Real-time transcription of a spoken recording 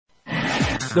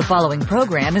The following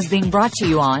program is being brought to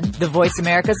you on the Voice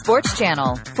America Sports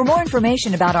Channel. For more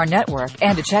information about our network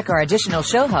and to check our additional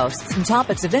show hosts and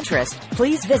topics of interest,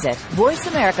 please visit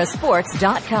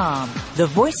voiceamericasports.com. The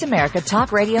Voice America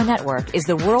Talk Radio Network is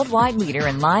the worldwide leader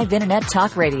in live Internet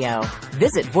talk radio.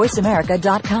 Visit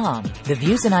voiceamerica.com. The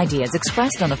views and ideas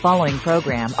expressed on the following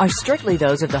program are strictly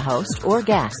those of the host or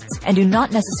guests and do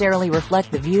not necessarily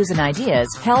reflect the views and ideas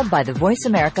held by the Voice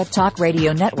America Talk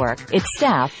Radio Network, its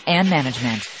staff, and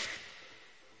management.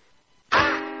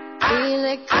 Feel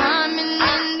it coming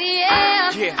in the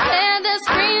air. Hear the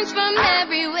screams from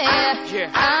everywhere.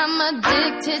 I'm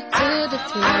addicted to the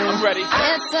thrill. I'm ready.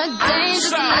 It's a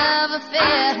dangerous love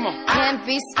affair. Can't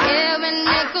be scared when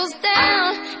it goes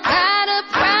down. Got a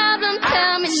problem?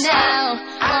 Tell me now.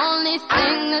 Only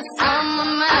thing that's on my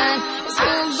mind is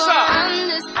who's gonna run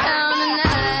this town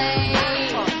tonight.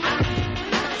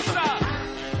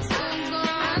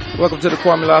 Welcome to the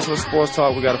Kwamie Lassiter Sports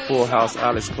Talk. We got a full house.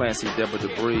 Alex Clancy, Deborah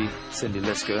Debris, Cindy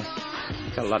Liska.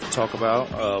 Got a lot to talk about.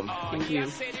 Thank you.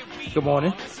 Good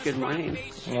morning. Good morning.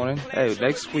 Good morning. Hey,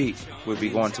 next week we'll be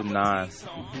going to 9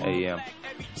 a.m.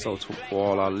 So for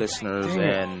all our listeners,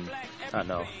 and I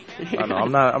know.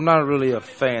 I'm not really a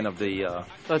fan of the.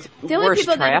 The only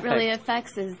people traffic. that it really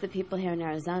affects is the people here in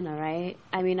Arizona, right?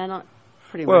 I mean, I don't.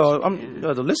 Pretty well,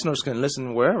 much. the listeners can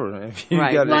listen wherever. If you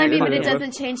Right. got Well, I mean, it, but it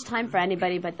doesn't change time for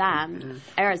anybody but them.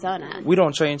 Arizona. We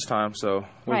don't change time, so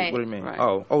Right. what do you mean? Right.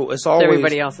 Oh, it's always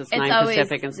Everybody else is It's 9 always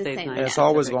Pacific and the stays same. 9 It's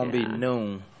always Pacific, going to be yeah.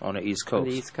 noon on the East Coast. On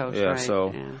the East Coast, yeah. right.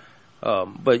 So, yeah.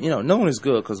 but noon is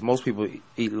good because most people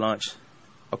eat lunch.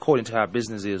 According to how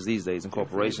business is these days in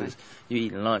corporations, you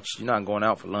eating lunch. You're not going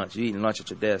out for lunch. You're eating lunch at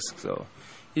your desk. So,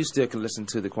 you still can listen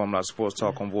to the Kwamie Lassiter Sports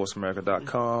Talk on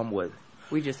VoiceAmerica.com.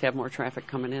 We just have more traffic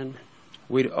coming in.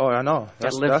 I know. I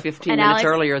live 15 And minutes Alex-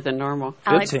 earlier than normal.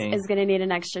 Alex 15. is going to need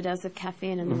an extra dose of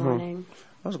caffeine in the morning.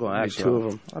 I was going to ask two of you.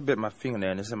 them. I bit my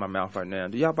fingernail and it's in my mouth right now.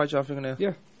 Do y'all bite y'all fingernail?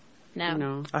 Yeah. No.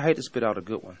 No. I hate to spit out a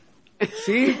good one.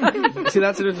 See, that's the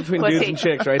difference between Well, dudes see- and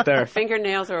chicks, right there.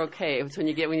 Fingernails are okay. It's when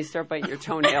you start biting your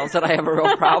toenails that I have a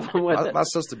real problem with it. My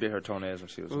sister bit her toenails when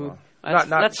she was small.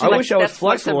 That's I wish I was that's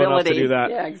flexible enough to flexibility. do that.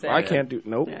 Yeah, exactly. I can't do.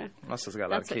 Nope. Yeah. My sister got a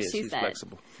lot That's of what kids. she She's said.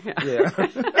 flexible.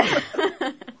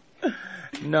 Yeah.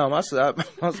 No, my sister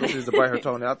used to bite her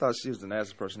toenail. I thought she was the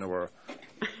nastiest person in the world.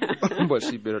 But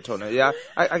she bit her toenail. Yeah,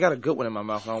 I got a good one in my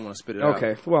mouth. I don't want to spit it out.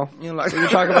 Okay. Well, Like we can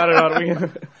talk about it on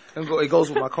weekend. it goes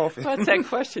with my coffee. What's that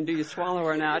question? Do you swallow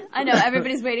or not? I know.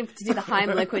 Everybody's waiting to do the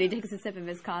Heimlich when he takes a sip of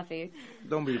his coffee.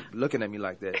 Don't be looking at me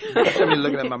like that. Don't be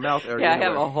looking at my mouth area. Yeah, I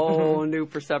have a whole new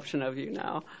perception of you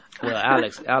now. Well,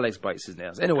 Alex bites his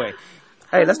nails. Anyway,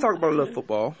 hey, let's talk about a little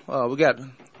football.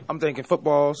 I'm thinking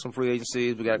football, some free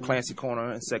agencies. We got Clancy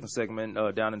Corner in second segment,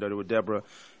 down and dirty with Deborah,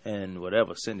 and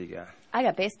whatever Cindy got. I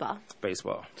got baseball.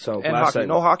 Baseball. So And last hockey. segment.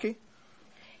 No hockey?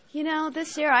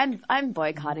 This year I'm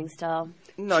boycotting still.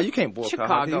 No, you can't boycott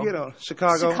hockey. Chicago. You know,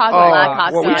 Chicago. Chicago Oh,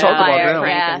 Blackhawks well, we are talked on about fire. them.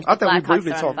 Yeah, I think we Blackhawks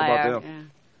briefly are on talked fire. about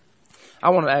them. I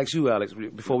want to ask you, Alex,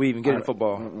 before we even get into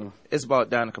football. It's about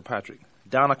Danica Patrick.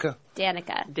 Danica?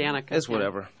 Danica. It's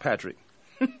whatever. Patrick.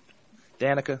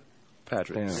 Danica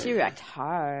Patrick. Damn. She wrecked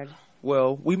hard.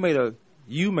 Well,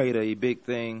 you made a big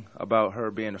thing about her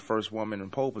being the first woman in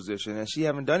pole position, and she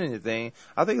haven't done anything.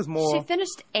 I think it's more. She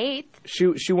finished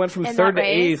 8th. She went from In third that to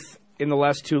race? 8th in the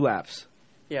last 2 laps.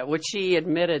 Yeah, which she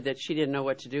admitted that she didn't know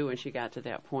what to do when she got to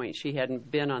that point. She hadn't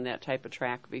been on that type of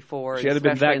track before. She hadn't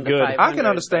been especially that in the good. 500, I can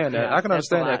understand but, that. yeah, I can that's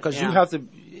a understand that lot, because yeah. you have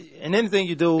to, in anything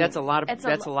you do. That's a lot of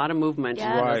It's a lot of movement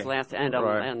Yeah. in Right. those last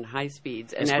and high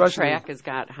speeds, and that Especially- track has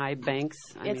got high banks.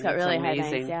 It's got really high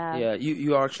amazing. banks, yeah. Yeah,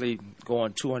 you are actually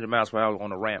going 200 miles per hour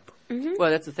on a ramp. Well,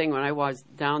 that's the thing. When I was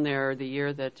down there the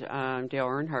year that Dale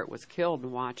Earnhardt was killed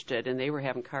and watched it, and they were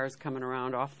having cars coming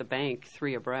around off the bank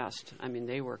 3 abreast. I mean,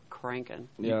 they were cranking.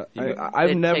 Yeah, They'd I've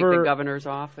take never. the governors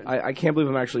off. And, I can't believe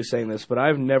I'm actually saying this, but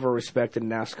I've never respected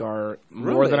NASCAR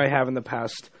more Really? than I have in the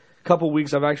past couple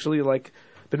weeks. I've actually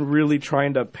been really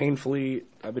trying to painfully.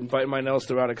 I've been biting my nails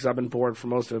throughout it because I've been bored for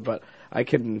most of it. But I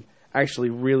can actually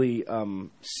really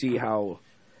see how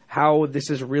this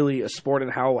is really a sport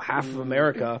and how half of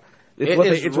America.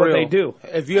 It's what they do.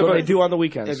 If you It's what ever they do on the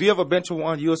weekends. If you ever been to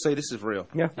one, you'll say this is real.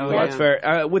 Yeah, Oh, well, yeah. that's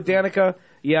fair. With Danica,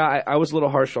 yeah, I was a little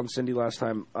harsh on Cindy last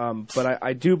time, but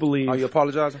I do believe. Are you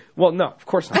apologizing? Well, no, of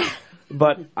course not.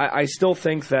 But I still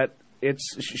think that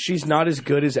she's not as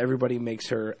good as everybody makes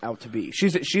her out to be.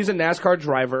 She's a NASCAR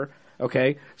driver.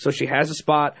 Okay, so she has a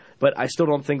spot, but I still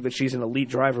don't think that she's an elite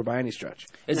driver by any stretch.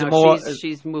 Is no, it more?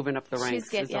 she's moving up the ranks.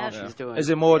 good, Is all yeah. she's doing. Is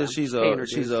it more Yeah. that she's Paying her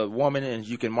she's dues. a woman and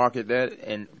you can market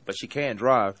that, but she can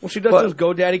drive? Well, she does But- those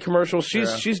GoDaddy commercials.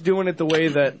 She's doing it the way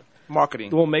that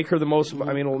marketing. will make her the most.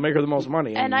 I mean, will make her the most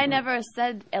money. And I never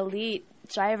said elite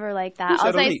driver like that. You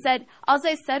said elite. All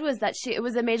I said was that it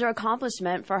was a major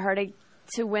accomplishment for her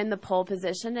to win the pole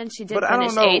position, and she did But I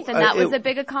finish don't know. 8th, and that was a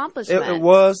big accomplishment. It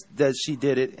was that she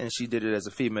did it, and she did it as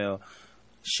a female.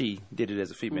 She did it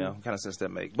as a female. Kind of sense that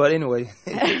make. But anyway,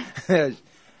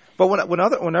 but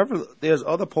whenever there's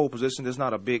other pole position, there's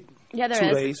not a big Yeah, there 2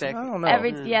 is. days. I don't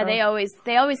know.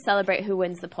 They always celebrate who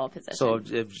wins the pole position. So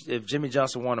if Jimmy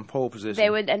Johnson won a pole position,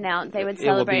 they would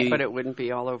celebrate. But it wouldn't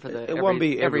be all over It wouldn't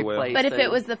be every everywhere. place. But if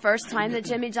it was the first time that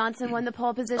Jimmy Johnson won the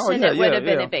pole position, yeah, it would have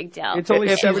been yeah. a big deal. It's only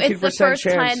 17% It's the first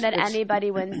chance. time that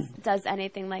anybody does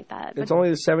anything like that. It's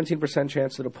only the 17%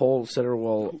 chance that a pole sitter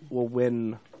will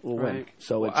win. Right.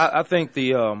 So it's, I think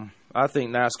I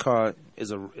think NASCAR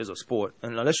is a sport,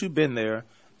 and unless you've been there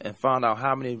and found out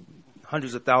how many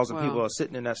hundreds of thousands of people are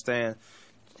sitting in that stand,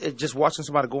 just watching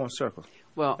somebody go in circles.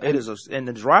 Well, It is, and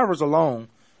the drivers alone,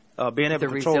 being able the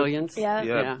to control, resilience.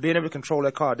 Yeah. being able to control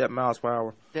that car at that miles per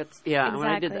hour. That's When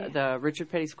I did Exactly. the Richard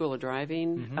Petty School of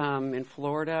Driving in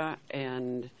Florida,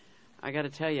 and I got to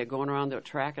tell you, going around the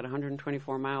track at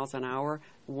 124 miles an hour,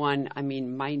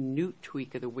 minute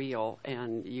tweak of the wheel,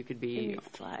 and you could be.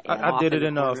 I did it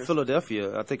in corners.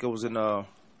 Philadelphia. I think it was in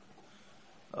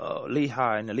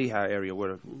Lehigh, in the Lehigh area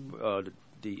where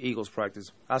the Eagles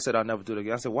practice. I said I'd never do it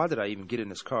again. I said, why did I even get in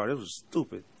this car? It was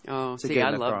stupid. Oh, to see, get in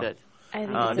I that loved car. it. I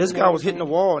think it's This guy was hitting the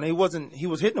amazing. wall, and he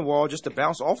was hitting the wall just to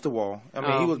bounce off the wall. I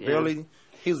mean, he was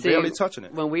barely touching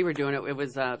it. When we were doing it, it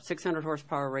was a 600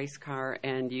 horsepower race car,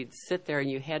 and you'd sit there and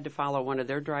you had to follow one of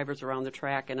their drivers around the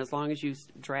track. And as long as you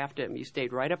drafted them, you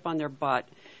stayed right up on their butt,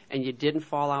 and you didn't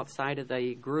fall outside of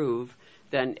the groove.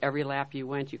 Then every lap you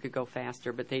went, you could go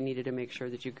faster. But they needed to make sure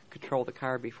that you could control the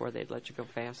car before they'd let you go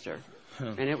faster.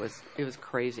 And it was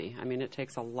crazy. I mean, it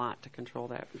takes a lot to control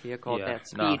that vehicle at that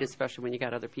speed, especially when you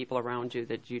got other people around you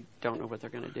that you don't know what they're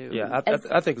going to do. Yeah,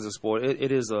 I think it's a sport.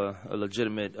 It is a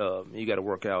legitimate. You got to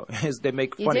work out. They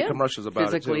make funny do? commercials about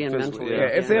Physically it too. and mentally. yeah,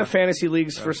 if they have fantasy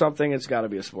leagues for something, it's got to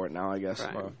be a sport now, I guess.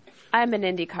 Right. I'm an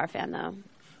IndyCar fan,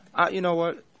 though. You know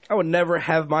what? I would never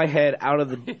have my head out of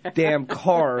the damn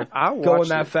car I watched going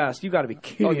that it. fast. You got to be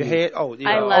kidding Oh, your me. head. Oh, yeah.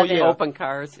 I love it. Open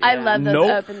cars. I yeah. love those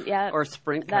Nope. open, yeah. Or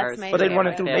sprint That's cars. my But they favorite.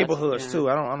 running through Yeah. neighborhoods too.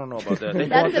 I don't know about that.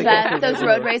 That's the best. Those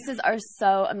road races are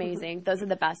so amazing. Those are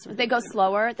the best ones. They go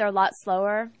slower. They're a lot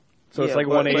slower So it's Yeah, like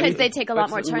but- 180. because they take a lot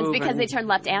What's more it turns moving? because they turn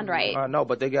left and right. No,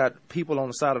 but they got people on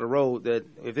the side of the road that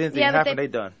if anything Yeah, but happened, they-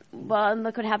 they done. Well, and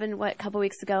look what happened a couple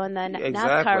weeks ago in the Exactly.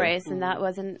 NASCAR race, and that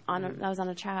wasn't on. That was on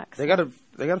a track. They got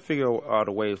to figure out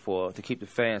a way to keep the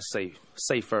fans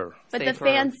safer. But the safer.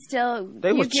 fans still.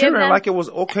 They you was give cheering them- like it was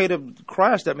okay to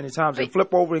crash that many times and But-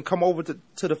 flip over and come over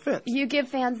to the fence. You give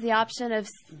fans the option of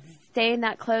staying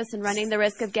that close and running the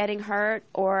risk of getting hurt,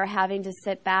 or having to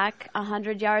sit back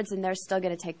 100 yards, and they're still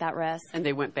going to take that risk. And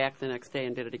they went back the next day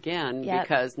and did it again Yep.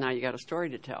 because now you got a story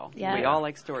to tell. Yeah. We all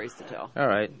like stories to tell. All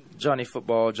right, Johnny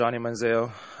Football, Johnny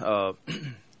Manziel.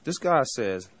 This guy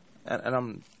says, and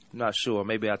I'm not sure.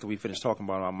 Maybe after we finish talking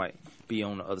about him, I might be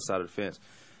on the other side of the fence.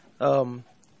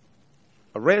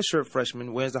 A redshirt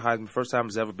freshman wins the Heisman, first time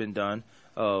it's ever been done.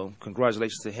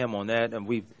 Congratulations to him on that, and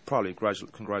we probably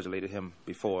congratulated him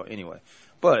before anyway.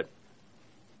 But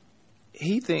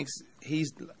he thinks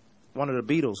he's one of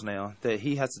the Beatles now, that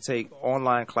he has to take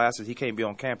online classes. He can't be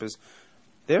on campus.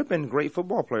 There have been great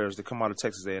football players that come out of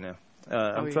Texas A&M.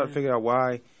 I'm trying to figure out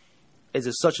why is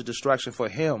it such a distraction for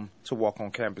him to walk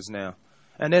on campus now.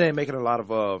 And then they're making a lot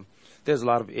of there's a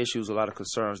lot of issues, a lot of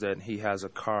concerns that he has a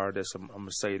car that's a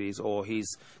Mercedes, or he's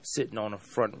sitting on the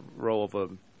front row of a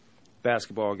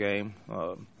basketball game.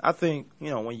 I think,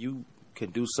 when you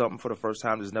can do something for the first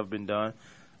time that's never been done,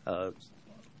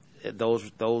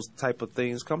 those type of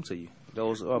things come to you.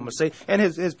 Those Mercedes, and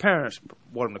his parents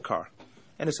bought him the car,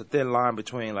 and it's a thin line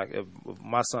between, like, if when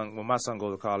my son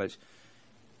goes to college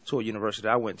to a university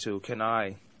I went to, can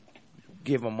I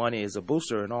give him money as a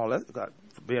booster and all that?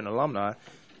 For being an alumni,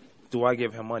 do I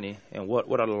give him money, and what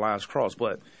are the lines crossed?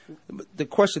 But the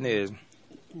question is,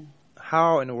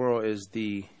 how in the world is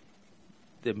the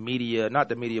media, not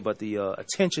the media, but the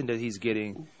attention that he's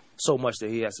getting so much that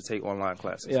he has to take online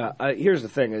classes? Yeah, here's the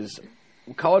thing: is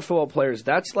college football players.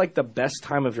 That's like the best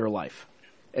time of your life.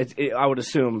 I would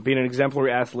assume, being an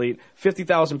exemplary athlete,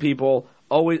 50,000 people,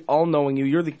 always all knowing you.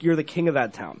 You're the king of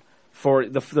that town. For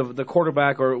the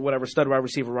quarterback or whatever, stud wide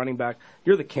receiver, running back,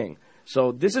 you're the king.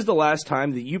 So this is the last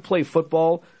time that you play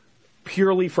football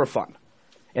purely for fun.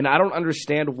 And I don't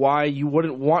understand why you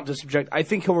wouldn't want to subject. I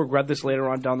think he'll regret this later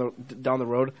on down the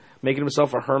road, making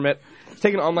himself a hermit. He's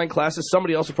taking online classes.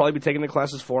 Somebody else will probably be taking the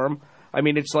classes for him. I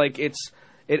mean, it's like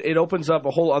it opens up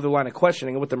a whole other line of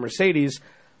questioning. And with the Mercedes,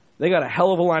 they got a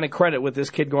hell of a line of credit with this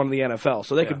kid going to the NFL.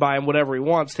 So they could buy him whatever he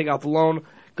wants, take out the loan,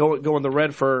 go in the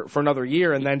red for another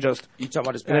year, and then just You talking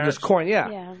about his and then parents? just coin.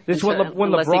 This when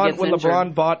Unless he gets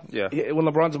LeBron bought Yeah. when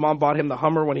LeBron's mom bought him the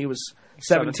Hummer when he was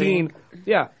 17.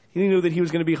 Yeah, he knew that he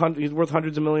was going to be he's worth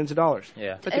hundreds of millions of dollars.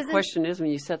 Yeah. But the question is,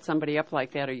 when you set somebody up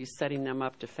like that, are you setting them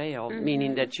up to fail?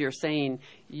 Meaning that you're saying,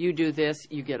 you do this,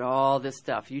 you get all this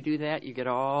stuff. You do that, you get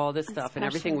all this stuff. And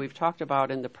everything we've talked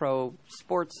about in the pro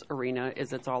sports arena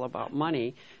is it's all about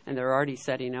money, and they're already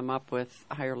setting them up with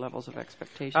higher levels of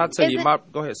expectation. I'll tell you,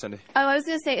 go ahead, Cindy. Oh, I was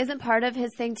going to say, isn't part of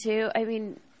his thing too? I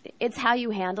mean, it's how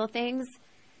you handle things.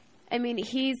 I mean,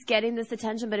 he's getting this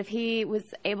attention, but if he was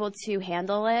able to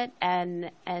handle it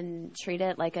and treat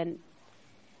it like in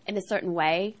a certain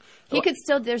way, he could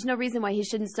still. There's no reason why he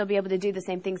shouldn't still be able to do the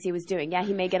same things he was doing. Yeah,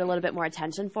 he may get a little bit more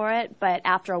attention for it, but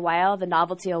after a while, the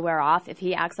novelty will wear off if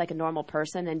he acts like a normal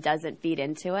person and doesn't feed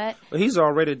into it. But he's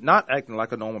already not acting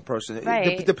like a normal person.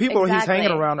 Right, The people he's exactly.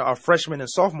 hanging around are freshmen and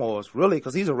sophomores, really,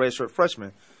 because he's a redshirt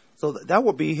freshman. So that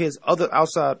would be his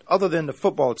other than the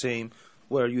football team,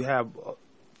 where you have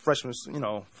freshmen,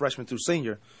 freshman through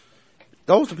senior.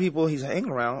 Those are the people he's hanging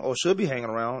around, or should be hanging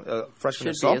around, freshman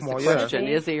and sophomore. Should be is the question.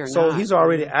 Is he or So not? he's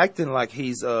already acting like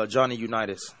he's Johnny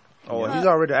Unitas. Or he's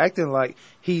already acting like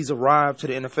he's arrived to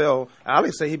the NFL.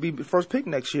 Alex say he'd be first pick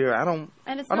next year. I don't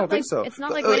think so. It's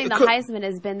not like winning the Heisman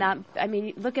has been that. I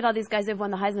mean, look at all these guys who've won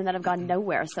the Heisman that have gone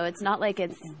nowhere. So it's not like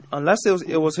it's. Unless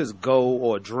it was his goal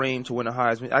or dream to win the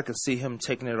Heisman, I could see him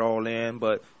taking it all in.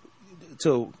 But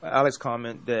to Alex's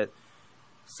comment that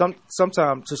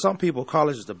sometimes to some people,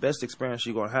 college is the best experience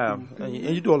you're gonna have, and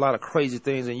you do a lot of crazy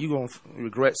things, and you're gonna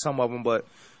regret some of them, but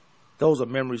those are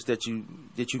memories that you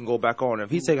can go back on. If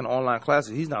he's taking online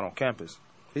classes, he's not on campus.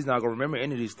 He's not going to remember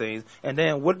any of these things. And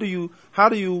then how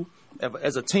do you,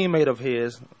 as a teammate of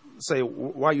his, say,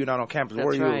 why you're not on campus?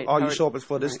 That's right. All you show up is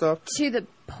for this stuff? To the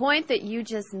point that you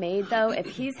just made, though, if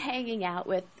he's hanging out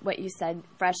with what you said,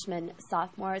 freshmen,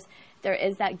 sophomores, there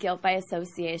is that guilt by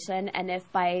association. And if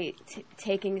by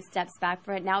taking steps back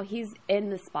for it, now he's in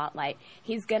the spotlight.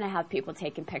 He's going to have people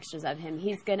taking pictures of him.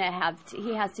 He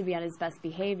has to be on his best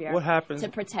behavior. What happens to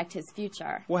protect his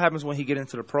future? What happens when he get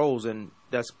into the pros and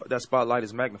that spotlight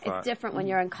is magnified? It's different when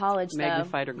you're in college, though.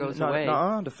 Magnified or goes away.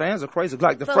 No, the fans are crazy.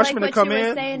 Like the But freshmen like that come what you were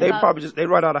in, saying they about- probably they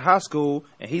right out of high school,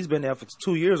 and he's been there for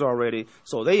 2 years already.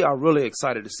 So they are really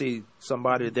excited to see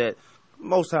somebody that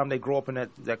most time they grow up in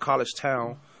that college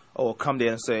town. Or come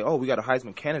there and say, "Oh, we got a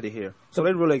Heisman candidate here." So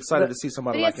they're really excited to see But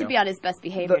somebody he like has to him. be on his best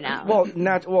behavior now.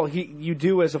 You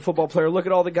do as a football player. Look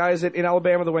at all the guys in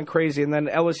Alabama that went crazy, and then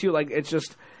LSU. Like it's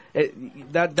just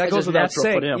that goes just without natural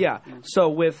saying. for them. Yeah. So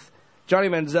with Johnny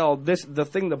Manziel,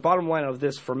 the bottom line of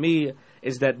this for me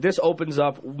is that this opens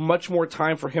up much more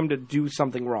time for him to do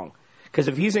something wrong. Because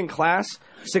if he's in class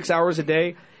 6 hours a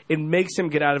day, it makes him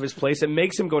get out of his place. It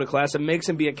makes him go to class. It makes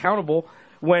him be accountable.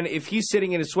 When if he's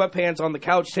sitting in his sweatpants on the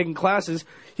couch taking classes,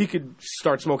 he could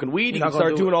start smoking weed. He could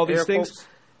start doing all these things.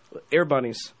 Air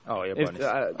bunnies. Oh, air bunnies.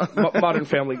 Modern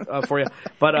Family for you.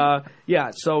 But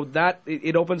so that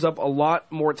it opens up a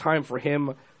lot more time for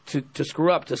him to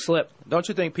screw up, to slip. Don't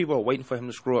you think people are waiting for him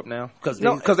to screw up now? Because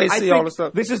I see think all the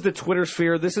stuff. This is the Twitter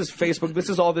sphere. This is Facebook. This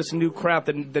is all this new crap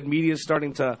that media is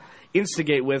starting to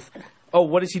instigate with. Oh,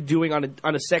 what is he doing on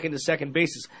a second-to-second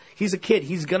basis? He's a kid.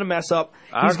 He's going to mess up.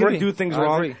 He's going to do things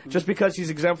wrong. Agree. Just because he's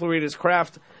exemplary at his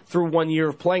craft through 1 year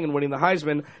of playing and winning the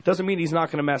Heisman doesn't mean he's not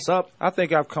going to mess up. I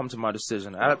think I've come to my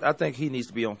decision. I think he needs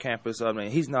to be on campus. I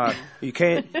mean, he's not. You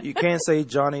can't say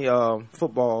Johnny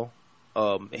football.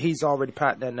 He's already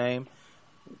patented that name,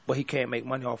 but he can't make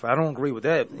money off it. I don't agree with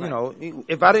that. Right. You know,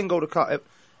 if I didn't go to college,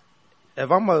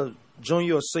 if I'm a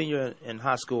junior or senior in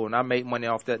high school and I make money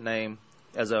off that name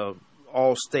as a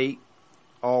all-state,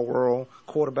 all-world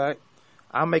quarterback,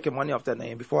 I'm making money off that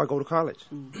name before I go to college.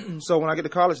 So when I get to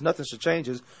college, nothing should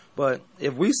changes. But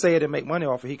if we say it and make money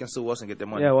off it, he can sue us and get their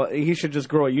money. Yeah, well, he should just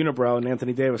grow a unibrow in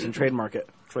Anthony Davis and trademark it.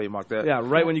 Trademark that. Yeah,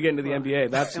 right when you get into the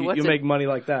NBA, that's you make money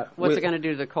like that. What's it going to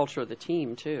do to the culture of the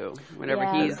team too? Whenever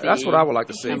he's that's what I would like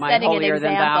to see. Am I setting an holier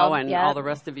than thou? example, And all the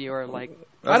rest of you are like.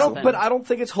 I don't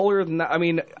think it's holier than that. I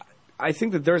mean, I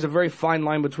think that there's a very fine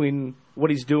line between what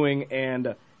he's doing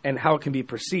and how it can be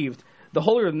perceived. The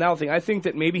holier than thou thing, I think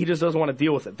that maybe he just doesn't want to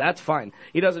deal with it. That's fine.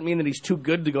 It doesn't mean that he's too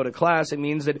good to go to class. It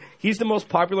means that he's the most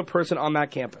popular person on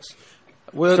that campus.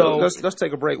 Let's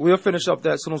take a break. We'll finish up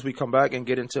that as soon as we come back and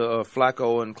get into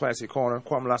Flacco and Classic Corner.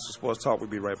 Kwamie Lassiter Sports Talk. We'll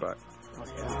be right back.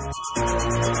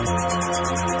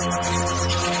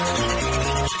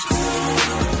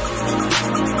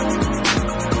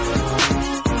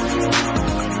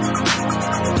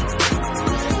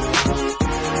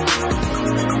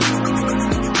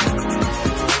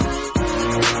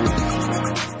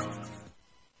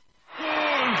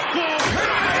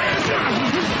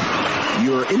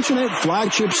 internet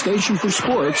flagship station for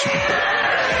sports.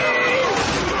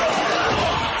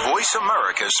 Voice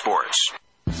America Sports.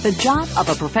 The job of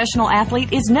a professional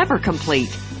athlete is never complete.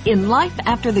 In Life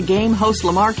After the Game, host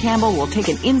Lamar Campbell will take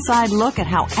an inside look at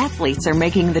how athletes are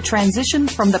making the transition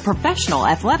from the professional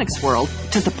athletics world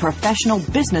to the professional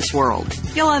business world.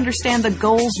 You'll understand the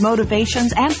goals,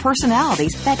 motivations, and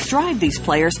personalities that drive these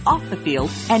players off the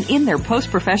field and in their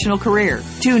post-professional career.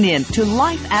 Tune in to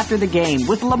Life After the Game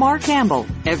with Lamar Campbell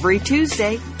every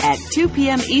Tuesday at 2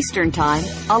 p.m. Eastern Time,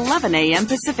 11 a.m.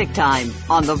 Pacific Time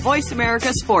on the Voice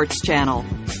America Sports Channel.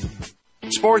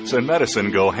 Sports and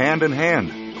medicine go hand in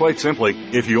hand. Quite simply,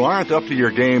 if you aren't up to your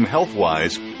game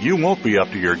health-wise, you won't be up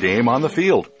to your game on the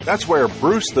field. That's where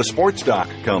Bruce the Sports Doc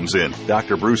comes in.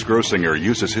 Dr. Bruce Grossinger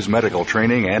uses his medical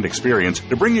training and experience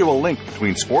to bring you a link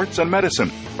between sports and medicine,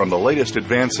 from the latest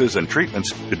advances and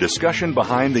treatments to discussion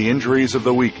behind the injuries of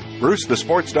the week. Bruce the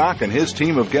Sports Doc and his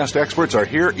team of guest experts are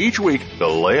here each week to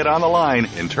lay it on the line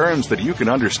in terms that you can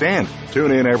understand.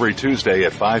 Tune in every Tuesday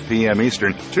at 5 p.m.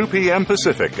 Eastern, 2 p.m.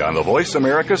 Pacific on the Voice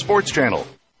America Sports Channel.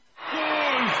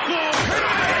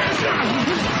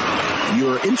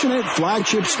 Your internet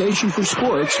flagship station for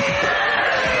sports.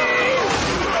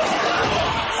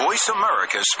 Voice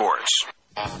America Sports.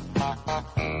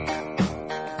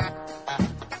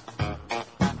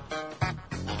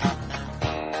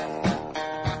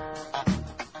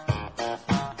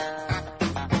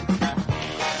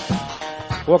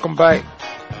 Welcome back.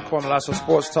 Kwamie Lassiter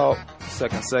Sports Talk,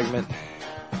 second segment.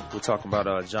 We're talking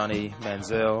about Johnny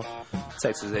Manziel,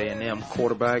 Texas A&M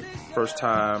quarterback, first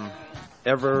time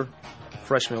ever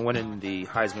freshman winning the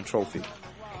Heisman Trophy.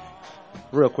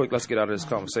 Real quick, let's get out of this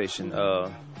conversation.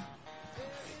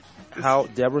 How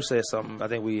Deborah said something, I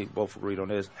think we both agreed on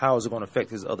this. How is it going to affect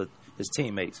his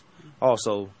teammates?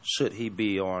 Also, should he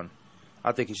be on?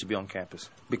 I think he should be on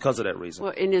campus because of that reason.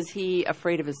 Well, and is he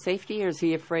afraid of his safety, or is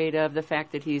he afraid of the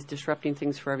fact that he's disrupting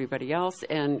things for everybody else?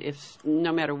 And if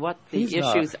no matter what the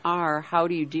issues are, how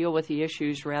do you deal with the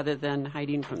issues rather than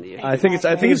hiding from the issues? I think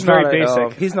it's very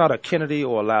basic. He's not a Kennedy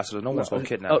or a Lassiter. No one's going to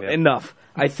kidnap him. Enough.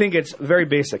 I think it's very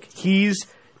basic. He's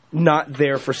not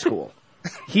there for school.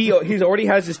 He's already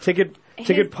has his ticket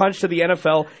punched to the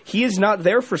NFL. He is not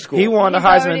there for school. He won the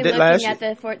Heisman last year. At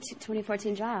the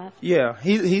 2014 draft. Yeah,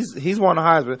 he's won the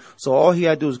Heisman. So all he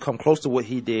had to do is come close to what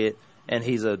he did, and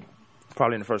he's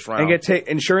probably in the first round. And get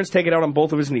insurance taken out on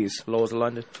both of his knees. Lowers of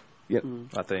London. Yep.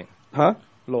 I think. Huh?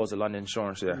 Lowers of London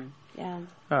insurance. Yeah. Yeah.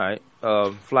 All right.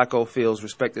 Flacco feels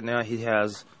respected now. He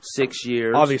has 6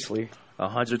 years. Obviously.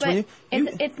 120.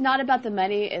 But it's not about the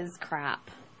money. Is crap.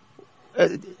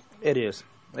 It is.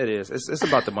 It's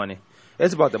about the money.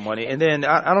 It's about the money. And then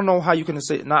I don't know how you can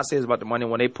not say it's about the money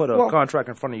when they put a contract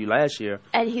in front of you last year.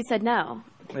 And he said no.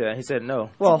 Yeah, he said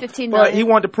no. Well, $15 million. But he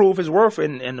wanted to prove his worth,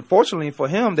 and fortunately for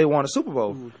him, they won a Super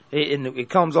Bowl. It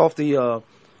comes off the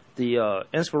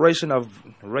inspiration of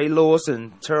Ray Lewis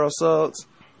and Terrell Suggs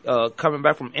coming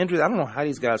back from injuries. I don't know how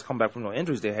these guys come back from the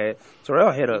injuries they had.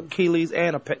 Terrell had Achilles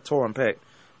and a torn pec.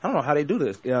 I don't know how they do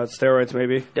this. Yeah, steroids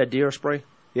maybe. That deer spray.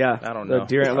 Yeah, I don't know. The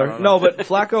deer antler. No, but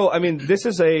Flacco. I mean, this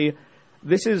is a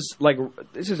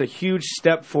huge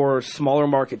step for smaller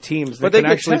market teams that can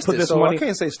actually tested, put this so money. I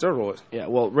can't say steroids. Yeah,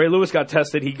 well, Ray Lewis got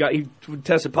tested. He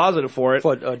tested positive for it,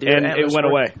 and it went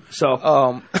away.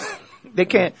 So they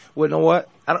can't. Well, you know what?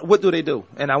 What do they do?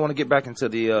 And I want to get back into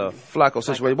the Flacco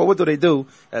situation. But what do they do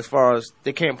as far as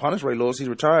they can't punish Ray Lewis? He's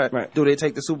retired. Right. Do they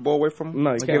take the Super Bowl away from him? No,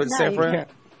 you and can't. Give it to San Fran?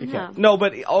 You can't. No,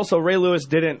 but also Ray Lewis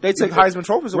didn't. They took Heisman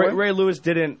trophies away. Ray Lewis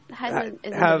didn't Heisman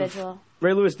is have. individual.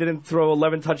 Ray Lewis didn't throw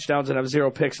 11 touchdowns and have 0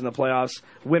 picks in the playoffs,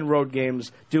 win road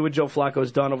games, do what Joe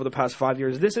Flacco's done over the past 5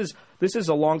 years. This is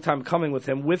a long time coming with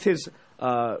him, with his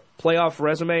playoff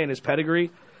resume and his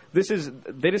pedigree. They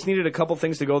just needed a couple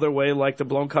things to go their way, like the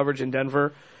blown coverage in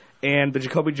Denver and the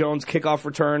Jacoby Jones kickoff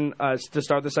return to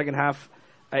start the second half,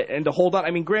 and to hold on. I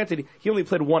mean, granted, he only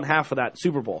played one half of that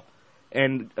Super Bowl.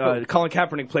 And Colin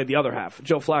Kaepernick played the other half,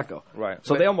 Joe Flacco. Right.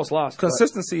 So they almost lost.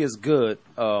 Consistency is good,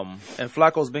 and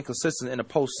Flacco's been consistent in the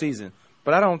postseason.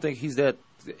 But I don't think he's that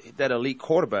elite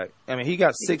quarterback. I mean, he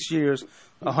got 6 years,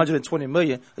 $120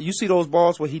 million. You see those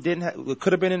balls where he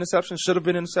could have been interceptions, should have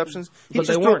been interceptions. But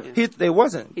they weren't. They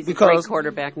wasn't. He's because, a great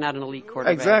quarterback, not an elite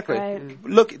quarterback. Exactly. Right.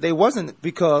 Look, they wasn't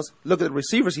because look at the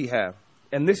receivers he have.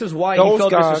 And this is why Those he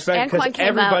felt guys- disrespect,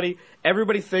 because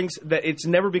everybody thinks that it's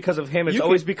never because of him. It's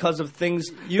always because of things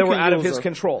that were out of his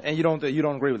control. And you don't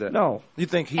agree with that? No. You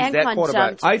think he's And that Quan quarterback?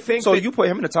 jumped. I think so. that- You put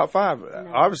him in the top 5.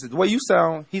 Obviously, the way you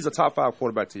sound, he's a top 5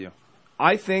 quarterback to you.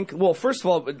 I think, well, first of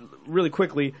all, really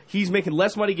quickly, he's making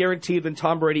less money guaranteed than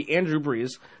Tom Brady and Drew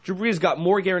Brees. Drew Brees got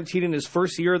more guaranteed in his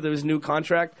first year of his new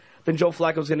contract than Joe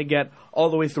Flacco's going to get all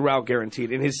the way throughout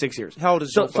guaranteed in his 6 years. How old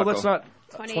is Joe Flacco? So let's not...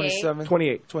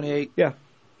 28. 28. Yeah.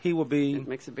 He will be... It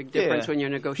makes a big difference when you're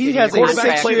negotiating. He has a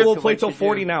contract will play till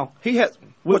 40 now. He has...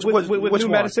 With which new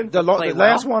medicine? The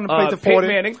last one that played to 40.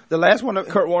 Manning. The last one...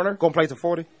 Kurt Warner. Going to play to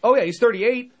 40? Oh, yeah, he's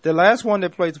 38. The last one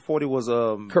that played to 40 was...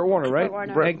 Kurt Warner, right? Kurt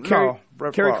Warner. And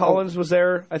Kerry Collins was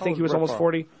there. I think he was almost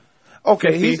 40.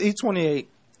 Okay, he's 28.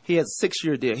 He has a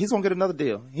 6-year deal. He's going to get another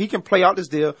deal. He can play out this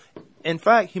deal. In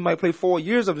fact, he might play 4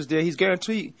 years of his deal. He's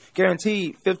guaranteed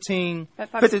 52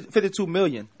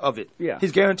 million of it. Yeah.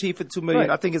 He's guaranteed 52 million.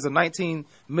 Right. I think it's a 19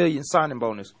 million signing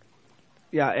bonus.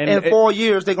 Yeah, and in 4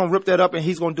 years, they're going to rip that up, and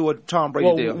he's going to do a Tom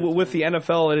Brady deal. With the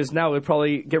NFL, it would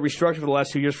probably get restructured for the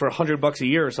last 2 years for $100 a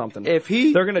year or something. If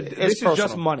this is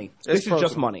just money. This is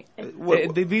just money.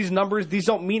 These numbers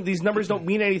don't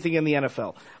mean anything in the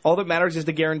NFL. All that matters is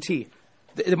the guarantee.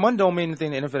 The money don't mean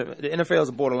anything in the NFL. The NFL is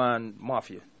a borderline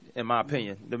mafia, in my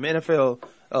opinion. The NFL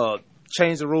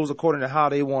changed the rules according to how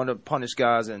they want to punish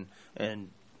guys and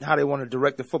how they want to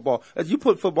direct the football. If you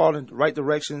put football in the right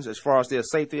directions as far as their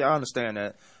safety, I understand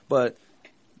that. But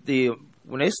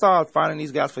when they started finding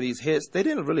these guys for these hits, they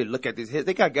didn't really look at these hits.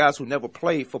 They got guys who never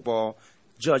played football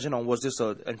judging on was this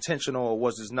intentional or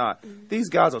was this not. Mm-hmm. These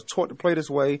guys are taught to play this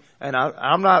way, and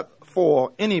I'm not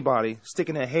for anybody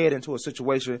sticking their head into a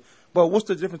situation. But what's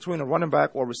the difference between a running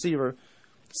back or a receiver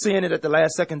seeing it at the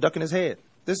last second, ducking his head?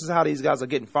 This is how these guys are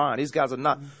getting fined. These guys are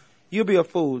not. You'll be a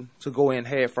fool to go in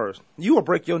head first. You will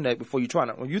break your neck before you try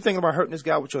to. When you're thinking about hurting this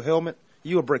guy with your helmet,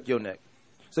 you will break your neck.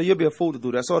 So you'll be a fool to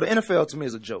do that. So the NFL to me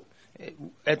is a joke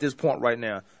at this point right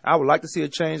now. I would like to see a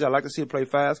change. I'd like to see it play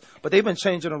fast. But they've been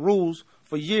changing the rules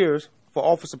for years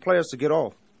for offensive players to get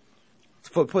off,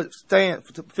 to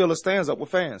fill the stands up with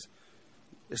fans.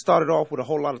 It started off with a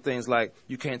whole lot of things like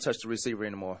you can't touch the receiver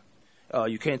anymore.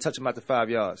 You can't touch him after 5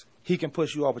 yards. He can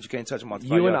push you off, but you can't touch him after 5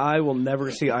 yards. You and I will never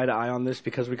see eye to eye on this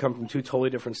because we come from two totally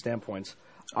different standpoints.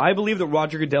 I believe that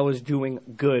Roger Goodell is doing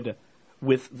good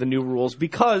with the new rules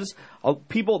because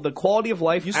the quality of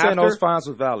life. You saying those fines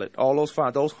were valid? All those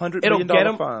fines, those $100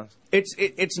 million fines.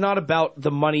 It's not about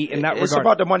the money in that regard. It's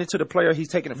about the money to the player he's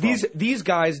taking it from. These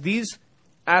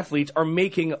athletes are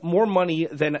making more money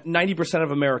than 90%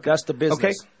 of America. That's the business.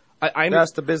 Okay.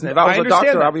 That's the business. If I was a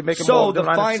doctor, I'd be making more than 90%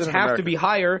 of America. So the fines have to be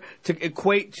higher to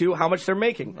equate to how much they're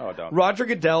making. Oh, don't. Roger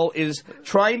Goodell is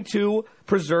trying to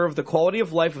preserve the quality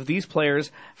of life of these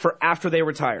players for after they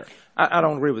retire. I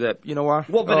don't agree with that. You know why?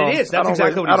 Well, but it is. That's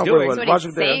exactly what he's doing. That's what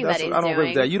he's saying that he's doing. I don't agree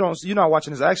with that. You're not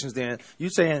watching his actions then. You're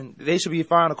saying they should be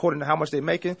fined according to how much they're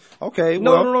making? Okay.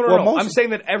 No. I'm saying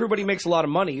that everybody makes a lot of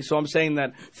money, so I'm saying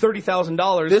that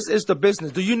 $30,000. This is the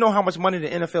business. Do you know how much money the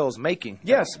NFL is making?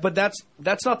 Yes, but that's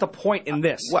not the point in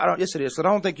this. Yes, it is. So I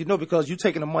don't think you know because you're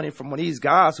taking the money from one of these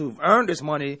guys who've earned this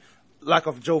money, like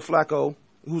of Joe Flacco,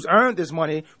 who's earned this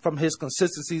money from his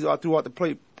consistencies throughout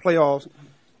the playoffs.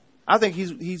 I think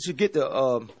he should get the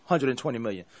 $120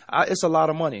 million. It's a lot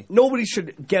of money. Nobody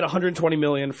should get $120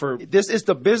 million for. This is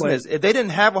the business. If they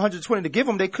didn't have $120 to give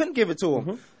him, they couldn't give it to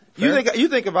him. Mm-hmm. You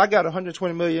think if I got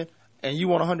 $120 million and you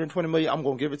want $120 million, I'm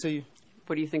going to give it to you?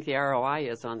 What do you think the ROI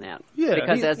is on that? Yeah,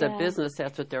 because as a business,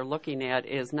 that's what they're looking at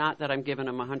is not that I'm giving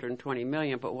them $120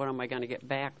 million, but what am I going to get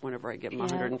back whenever I get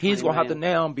 $120 million? He's going to have to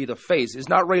now be the face. It's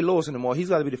not Ray Lewis anymore. He's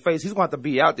got to be the face. He's going to have to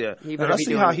be out there. Let's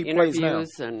see how he plays now.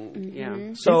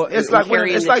 So it's like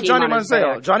Johnny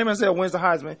Manziel. Johnny Manziel wins the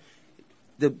Heisman.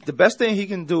 The best thing he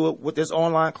can do with his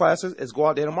online classes is go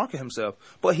out there and market himself.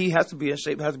 But he has to be in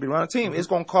shape, has to be around a team. It's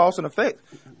going to cause an effect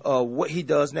what he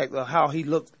does next, how he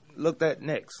looked at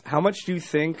next. How much do you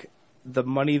think the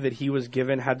money that he was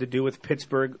given had to do with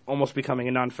Pittsburgh almost becoming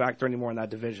a non-factor anymore in that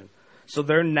division? So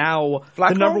they're now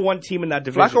the number one team in that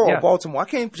division. Flacco or Baltimore? I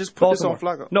can't just put this on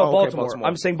Flacco. No, Baltimore.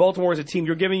 I'm saying Baltimore as a team.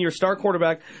 You're giving your star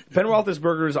quarterback, Ben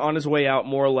Roethlisberger is on his way out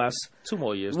more or less. 2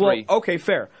 more years, well, 3. Okay,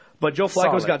 fair. But Joe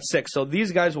Flacco's got 6. So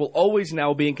these guys will always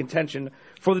now be in contention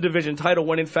for the division title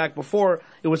when, in fact, before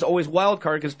it was always wild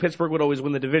card because Pittsburgh would always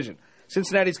win the division.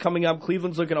 Cincinnati's coming up.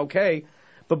 Cleveland's looking okay.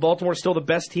 But Baltimore's still the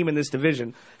best team in this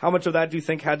division. How much of that do you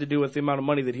think had to do with the amount of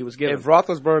money that he was given? If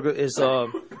Roethlisberger is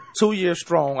 2 years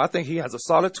strong, I think he has a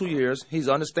solid 2 years. He's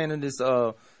understanding this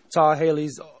Todd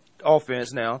Haley's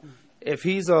offense now. If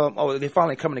he's they're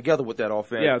finally coming together with that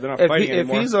offense. Yeah, they're not fighting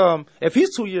anymore. If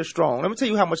he's 2 years strong, let me tell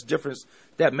you how much difference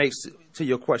that makes to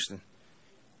your question.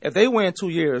 If they win 2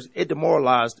 years, it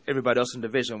demoralized everybody else in the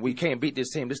division. We can't beat this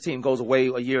team. This team goes away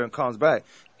a year and comes back.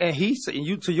 And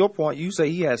to your point, you say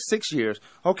he has 6 years.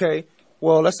 Okay,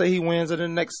 well, let's say he wins in the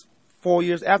next 4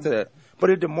 years after that. but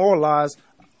it demoralized.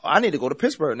 I need to go to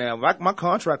Pittsburgh now. My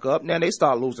contract up. Now they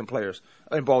start losing players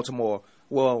in Baltimore.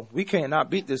 Well, we cannot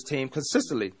beat this team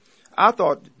consistently. I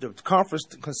thought the conference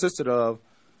consisted of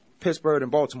Pittsburgh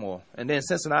and Baltimore. And then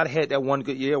Cincinnati had that one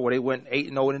good year where they went 8-0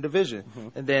 in the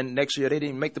division. And then next year they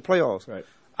didn't make the playoffs. Right.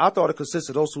 I thought it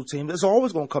consisted of those two teams. It's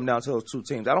always going to come down to those two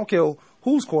teams. I don't care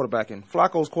who's quarterbacking,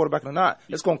 Flacco's quarterbacking or not.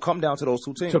 It's going to come down to those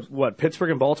two teams. So what,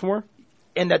 Pittsburgh and Baltimore?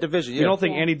 In that division, yeah. You don't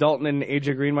think Andy Dalton and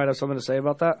AJ Green might have something to say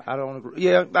about that? I don't agree.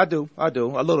 Yeah, I do, a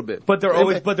little bit. But they're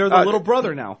the little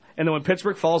brother now. And then when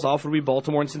Pittsburgh falls off, it'll be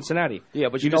Baltimore and Cincinnati. Yeah,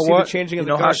 but you know see what? The changing you of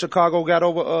know the how Chicago got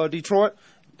over Detroit?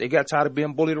 They got tired of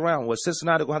being bullied around. Well,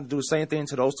 Cincinnati going to have to do the same thing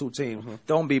to those two teams.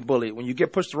 Don't be bullied. When you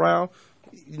get pushed around,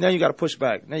 now you got to push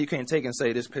back. Now you can't take and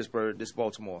say this Pittsburgh, this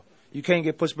Baltimore. You can't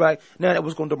get pushed back. Now that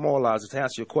was going to demoralize it. To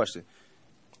answer your question,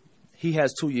 he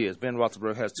has 2 years. Ben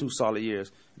Roethlisberger has 2 solid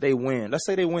years. They win. Let's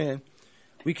say they win.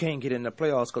 We can't get in the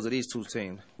playoffs because of these two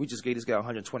teams. We just gave this guy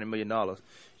 $120 million.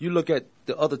 You look at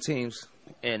the other teams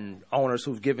and owners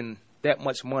who've given that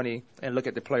much money and look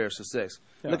at the players' success.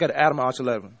 Yeah. Look at Adam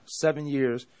Archuleta, 7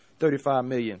 years, $35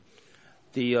 million.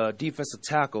 The defensive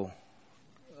tackle,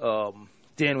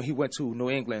 then when he went to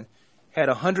New England, had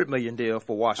a $100 million deal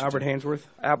for Washington.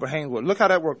 Albert Hainsworth. Look how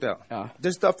that worked out.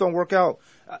 This stuff don't work out.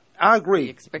 I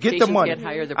agree. Get the money. Get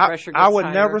higher, the pressure gets I would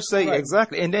higher. never say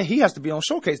exactly. And then he has to be on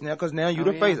showcase now because now you're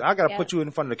the face. I got to put you in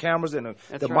front of the cameras and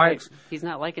the mics. He's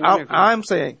not like an interview. I'm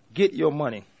saying get your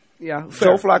money. Yeah,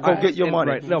 Joe Flacco, get your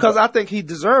money. Right. Because I think he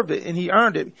deserved it and he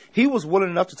earned it. He was willing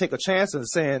enough to take a chance and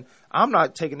saying, I'm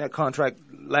not taking that contract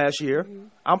last year.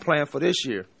 I'm playing for this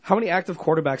year. How many active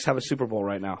quarterbacks have a Super Bowl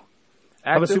right now?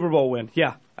 Active? Have a Super Bowl win.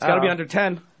 Yeah. It's got to be under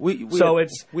 10. We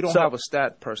don't have a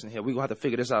stat person here. We're going to have to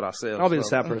figure this out ourselves. I'll be the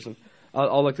stat person.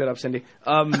 I'll look that up, Cindy.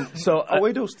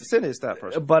 We do. Cindy is stat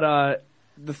person. But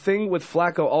the thing with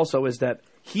Flacco also is that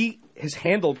he has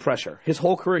handled pressure his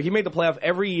whole career. He made the playoff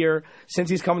every year since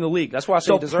he's come in the league. That's why I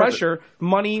say he deserves pressure,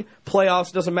 money,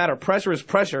 playoffs, doesn't matter. Pressure is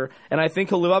pressure, and I think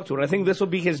he'll live up to it. I think this will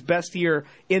be his best year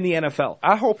in the NFL.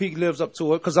 I hope he lives up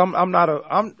to it because I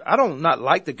don't not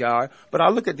like the guy, but I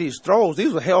look at these throws.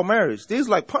 These were Hail Marys. These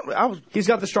like punt. He's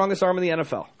got the strongest arm in the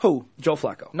NFL. Who? Joe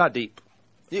Flacco. Not deep.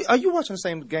 Are you watching the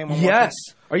same game? Yes.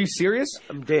 Are you serious?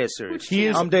 I'm dead serious.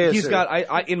 I'm dead serious.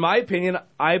 Got. In my opinion,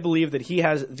 I believe that he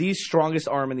has the strongest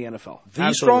arm in the NFL.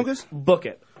 The strongest? Book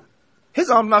it. His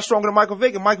arm's not stronger than Michael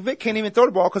Vick, and Michael Vick can't even throw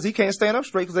the ball because he can't stand up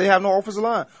straight because they have no offensive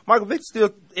line. Michael Vick's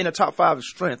still in the top 5 of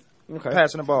strength,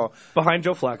 passing the ball behind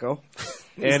Joe Flacco.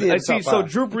 And so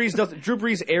Drew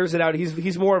Brees airs it out.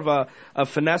 He's more of a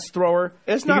finesse thrower.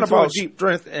 It's not about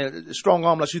strength and strong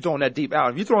arm unless you're throwing that deep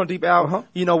out. If you're throwing deep out,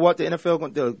 you know what the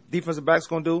the defensive back's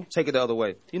going to do? Take it the other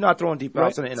way. You're not throwing deep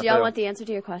outs in the NFL. Do y'all want the answer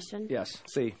to your question? Yes.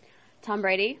 See. Tom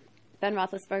Brady, Ben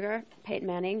Roethlisberger, Peyton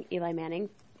Manning, Eli Manning.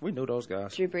 We knew those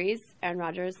guys. Drew Brees, Aaron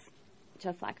Rodgers,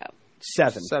 Joe Flacco.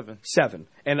 Seven.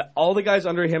 And all the guys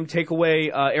under him, take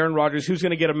away Aaron Rodgers, who's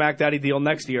going to get a Mac Daddy deal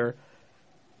next year,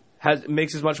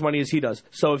 makes as much money as he does.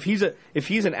 So if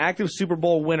he's an active Super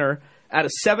Bowl winner, out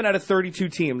of 7 out of 32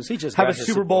 teams, he just have a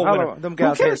Super Bowl winner. Them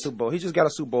guys had a Super Bowl. He just got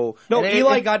a Super Bowl. No,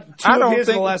 Eli got 2 of his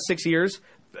in the last 6 years.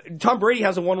 Tom Brady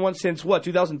hasn't won one since what,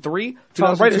 2003?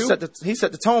 Tom Brady set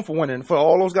the tone for winning for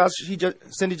all those guys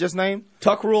Cindy just named.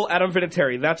 Tuck Rule, Adam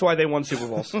Vinatieri. That's why they won Super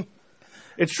Bowls.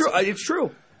 It's true. It's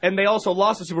true. And they also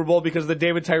lost the Super Bowl because the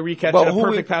David Tyree catch had a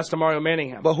perfect pass to Mario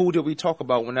Manningham. But who did we talk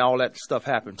about when all that stuff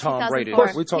happened? Tom Brady.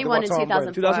 We talked about Tom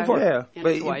Brady. 2004. Yeah, and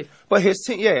his wife. But his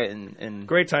team, and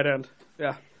great tight end.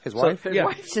 Yeah, his wife. His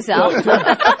wife. Giselle.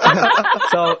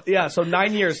 So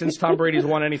 9 years since Tom Brady's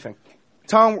won anything.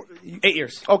 8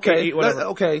 years. Okay, 8, whatever.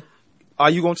 Okay. Are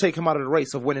you going to take him out of the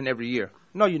race of winning every year?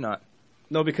 No, you're not.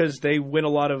 No, because they win a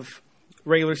lot of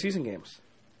regular season games.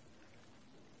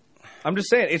 I'm just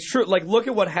saying, it's true. Like, look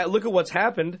at what's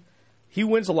happened. He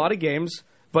wins a lot of games,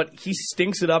 but he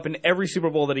stinks it up in every Super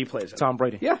Bowl that he plays in. Tom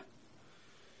Brady. Yeah.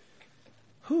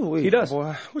 He does.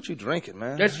 Boy, what you drinking,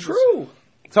 man? That's true.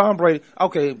 Tom Brady.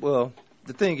 Okay, well,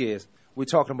 the thing is, we're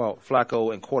talking about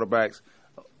Flacco and quarterbacks.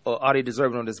 Are they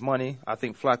deserving of this money? I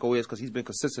think Flacco is because he's been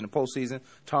consistent in the postseason.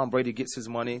 Tom Brady gets his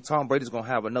money. Tom Brady's going to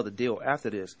have another deal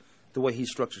after this, the way he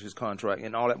structures his contract,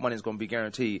 and all that money is going to be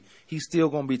guaranteed. He's still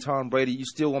going to be Tom Brady. You're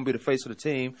still going to be the face of the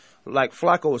team. Like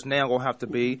Flacco is now going to have to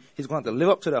be. He's going to have to live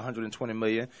up to the $120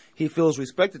 million. He feels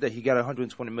respected that he got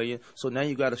 $120 million, so now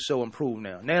you got to show and prove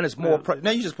now. Now there's more. Now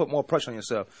you just put more pressure on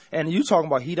yourself. And you talking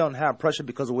about he doesn't have pressure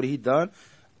because of what he done.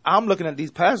 I'm looking at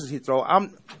these passes he throw.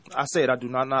 I said I do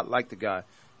not like the guy.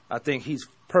 I think he's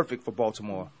perfect for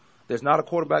Baltimore. There's not a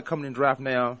quarterback coming in draft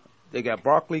now. They got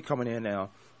Barkley coming in now.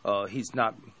 He's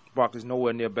not Barkley's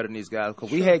nowhere near better than these guys.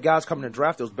 Because we had guys coming in the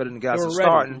draft that was better than the guys that ready.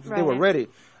 starting. Right. They were ready.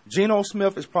 Geno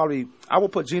Smith is probably, I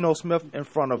would put Geno Smith in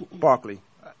front of Barkley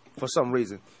for some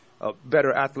reason.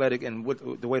 Better athletic and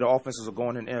with the way the offenses are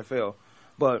going in the NFL.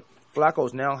 But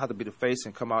Flacco's now have to be the face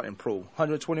and come out and prove.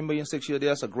 $120 million 6 year deal,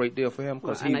 that's a great deal for him.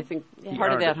 And I think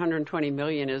part of that $120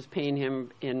 million is paying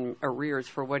him in arrears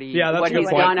for what he's that's a good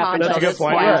point. done up That's until a good this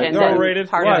point. point. Yeah. And They're then overrated.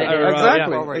 part Right. of it is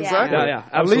Exactly. overrated. Exactly. Yeah,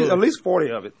 absolutely. At least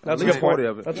 40 of it. That's at a least good point. 40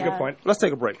 of it. That's a good point. Let's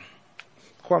take a break.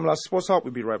 Kwamie Lassiter Sports Talk.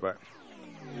 We'll be right back.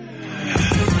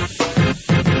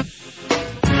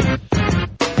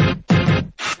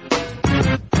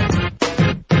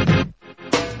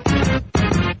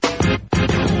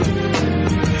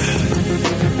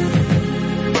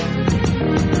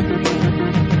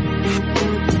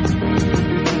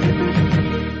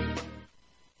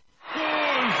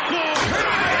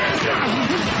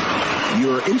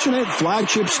 Your internet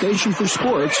flagship station for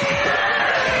sports.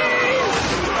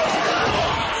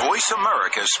 Voice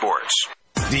America Sports.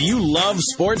 Do you love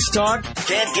sports talk?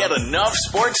 Can't get enough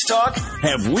sports talk?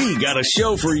 Have we got a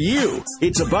show for you?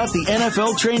 It's about the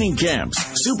NFL training camps,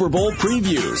 Super Bowl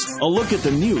previews, a look at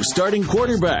the new starting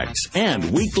quarterbacks,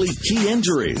 and weekly key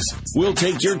injuries. We'll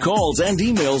take your calls and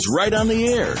emails right on the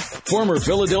air. Former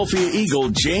Philadelphia Eagle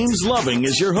James Loving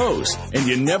is your host, and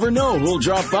you never know who'll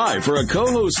drop by for a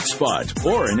co-host spot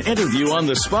or an interview on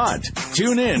the spot.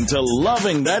 Tune in to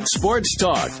Loving That Sports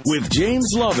Talk with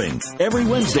James Loving every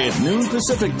Wednesday at noon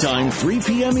Pacific Time, 3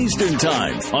 p.m. Eastern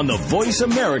Time on the Voice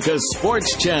America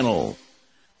Sports Channel.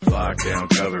 Lockdown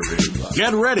coverage.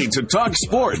 Get ready to talk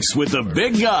sports with the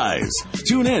big guys.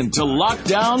 Tune in to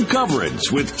Lockdown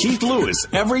Coverage with Keith Lewis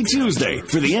every Tuesday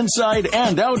for the inside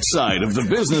and outside of the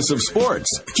business of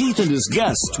sports. Keith and his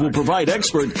guests will provide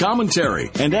expert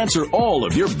commentary and answer all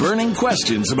of your burning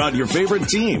questions about your favorite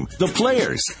team, the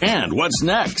players, and what's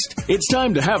next. It's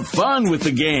time to have fun with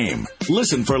the game.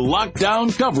 Listen for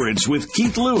Lockdown Coverage with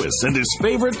Keith Lewis and his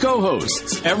favorite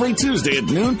co-hosts every Tuesday at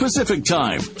noon Pacific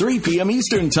Time, 3 p.m.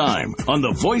 Eastern Time on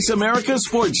the Voice America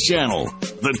Sports Channel.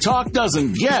 The talk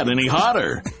doesn't get any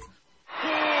hotter.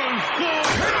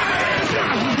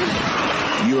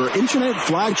 Your internet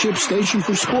flagship station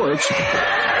for sports.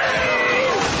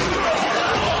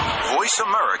 Voice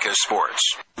America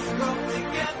Sports.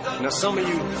 Now, some of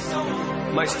you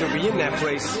might still be in that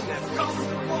place.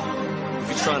 If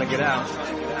you're trying to get out,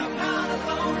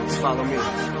 just follow me.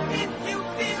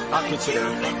 I'll get you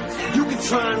there. You can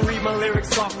try and read my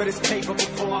lyrics off of this paper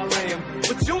before I lay them.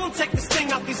 But you won't take the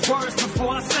sting out these words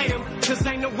before I say them. Cause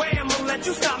ain't no way I'm gonna let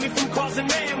you stop me from causing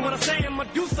mayhem. When I say I'm gonna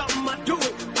do something, I do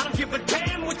it. I don't give a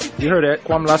damn what you think. You heard that.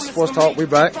 Kwamie Lassiter Sports Talk. We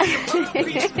back.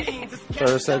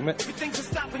 Third segment.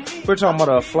 We're talking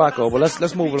about Flacco, but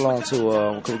let's move along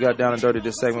to because we got down and dirty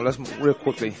this segment. Let's real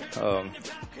quickly.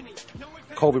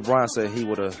 Kobe Bryant said he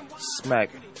would have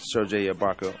smacked Serge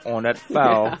Ibaka on that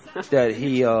foul that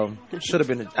he should have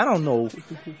been. I don't know.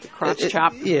 Crotch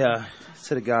chop. Yeah,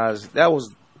 to the guys. That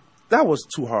was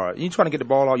too hard. You trying to get the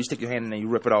ball out, you stick your hand in there, you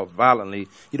rip it out violently.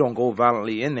 You don't go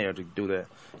violently in there to do that.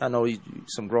 I know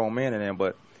some grown men in there,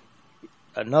 but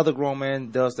another grown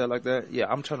man does that like that. Yeah,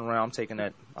 I'm turning around. I'm taking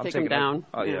that. I'm Take taking him down.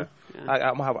 Oh yeah.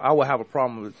 I would have a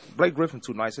problem with Blake Griffin.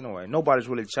 Too nice anyway. Nobody's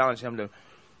really challenged him to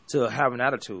have an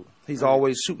attitude. He's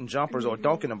always shooting jumpers or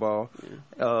dunking the ball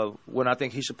when I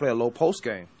think he should play a low post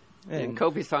game. And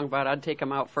Kobe's talking about I'd take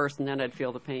him out first and then I'd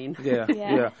feel the pain.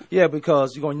 Yeah,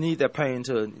 because you're going to need that pain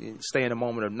to stay in the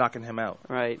moment of knocking him out.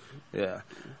 Right. Yeah.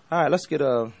 All right, let's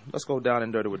go down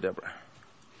and dirty with Deborah.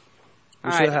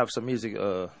 We should have some music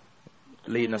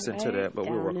leading us into that, but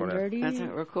we'll work on that. That's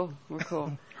it. We're cool.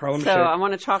 Harlem So Shake. I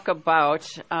want to talk about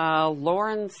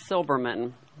Lauren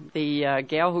Silberman, the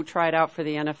gal who tried out for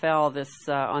the NFL this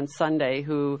on Sunday,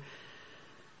 who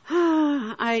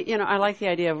I like the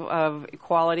idea of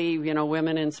equality,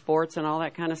 women in sports and all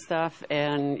that kind of stuff.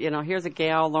 And here's a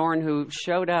gal, Lauren, who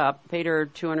showed up, paid her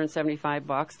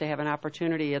 $275 to have an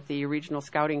opportunity at the regional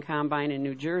scouting combine in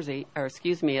New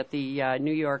the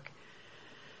New York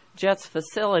Jets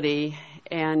facility,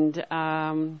 and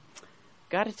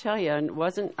got to tell you,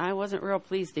 I wasn't real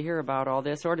pleased to hear about all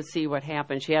this or to see what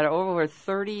happened. She had over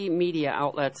 30 media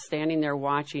outlets standing there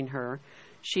watching her.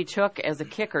 As a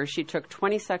kicker, she took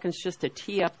 20 seconds just to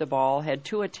tee up the ball, had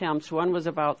 2 attempts. One was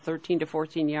about 13 to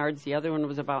 14 yards. The other one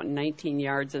was about 19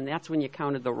 yards, and that's when you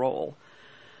counted the roll.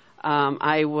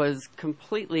 I was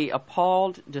completely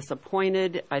appalled,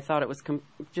 disappointed. I thought it was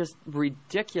just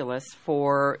ridiculous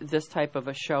for this type of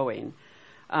a showing.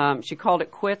 She called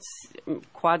it quits,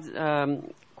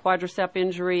 quadricep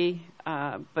injury,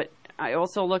 but I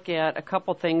also look at a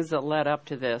couple things that led up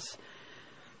to this.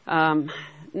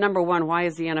 Number one, why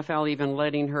is the NFL even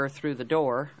letting her through the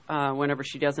door whenever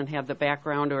she doesn't have the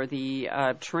background or the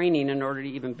training in order to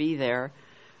even be there?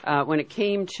 When it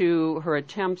came to her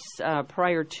attempts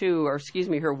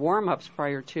her warm-ups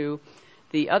prior to,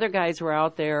 the other guys were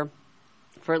out there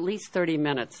for at least 30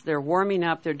 minutes. They're warming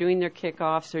up, they're doing their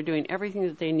kickoffs, they're doing everything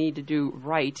that they need to do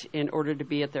right in order to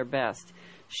be at their best.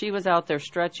 She was out there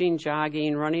stretching,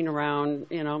 jogging, running around,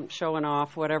 showing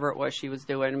off, whatever it was she was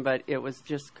doing, but it was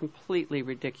just completely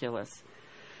ridiculous.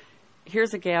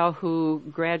 Here's a gal who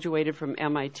graduated from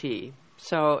MIT.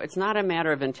 So it's not a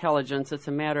matter of intelligence, it's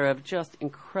a matter of just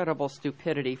incredible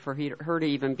stupidity for her to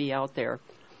even be out there.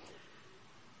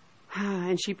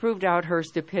 And she proved out her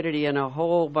stupidity in a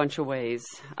whole bunch of ways.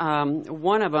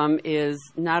 One of them is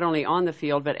not only on the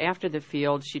field, but after the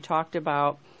field, she talked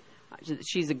about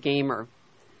she's a gamer,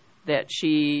 that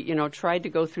she, tried to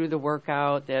go through the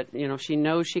workout, that, she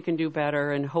knows she can do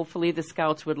better, and hopefully the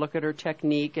scouts would look at her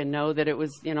technique and know that it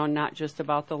was, not just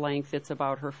about the length, it's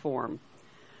about her form.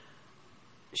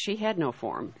 She had no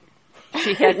form.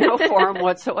 She had no form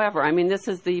whatsoever. I mean, this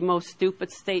is the most stupid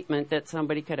statement that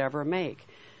somebody could ever make.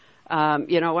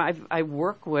 I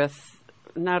work with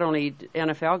not only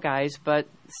NFL guys, but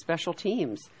special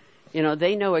teams.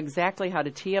 They know exactly how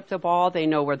to tee up the ball. They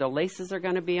know where the laces are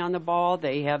going to be on the ball.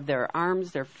 They have their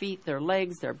arms, their feet, their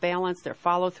legs, their balance, their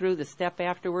follow-through, the step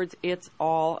afterwards. It's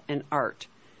all an art.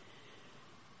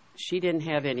 She didn't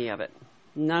have any of it.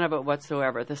 None of it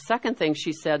whatsoever. The second thing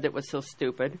she said that was so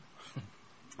stupid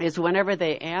is whenever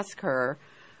they ask her,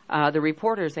 the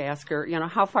reporters ask her,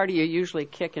 how far do you usually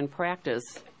kick in practice?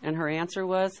 And her answer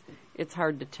was, it's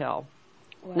hard to tell.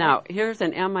 Wow. Now, here's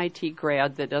an MIT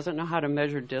grad that doesn't know how to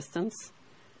measure distance.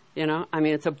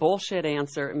 It's a bullshit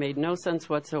answer. It made no sense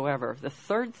whatsoever. The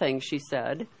third thing she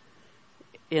said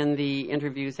in the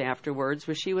interviews afterwards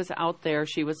was she was out there.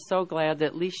 She was so glad that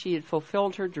at least she had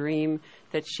fulfilled her dream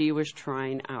that she was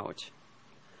trying out.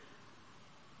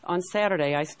 On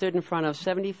Saturday, I stood in front of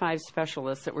 75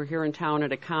 specialists that were here in town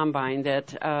at a combine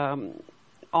that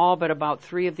all but about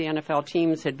 3 of the NFL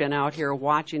teams had been out here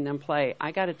watching them play.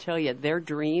 I got to tell you, their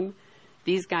dream,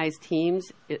 these guys' teams,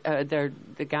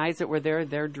 the guys that were there,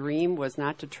 their dream was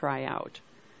not to try out.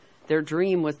 Their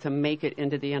dream was to make it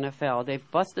into the NFL.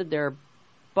 They've busted their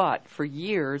butt for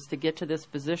years to get to this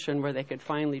position where they could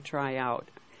finally try out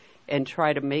and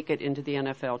try to make it into the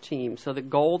NFL team. So the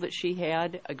goal that she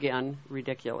had, again,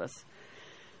 ridiculous.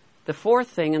 The fourth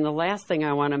thing and the last thing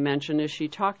I want to mention is she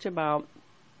talked about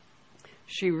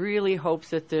she really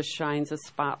hopes that this shines a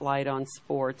spotlight on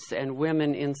sports and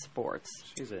women in sports.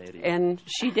 She's an idiot. And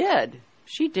she did.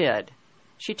 She did.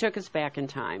 She took us back in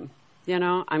time.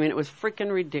 It was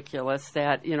freaking ridiculous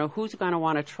that, who's going to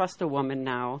want to trust a woman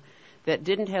now that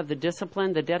didn't have the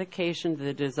discipline, the dedication,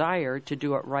 the desire to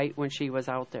do it right when she was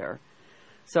out there.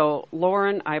 So,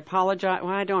 Lauren, I apologize.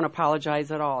 Well, I don't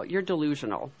apologize at all. You're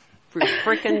delusional.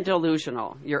 Freaking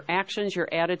delusional. Your actions, your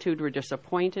attitude were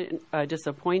disappointing.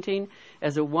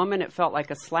 As a woman, it felt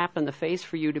like a slap in the face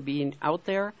for you to be out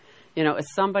there. As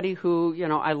somebody who,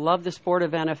 I love the sport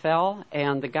of NFL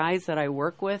and the guys that I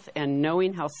work with, and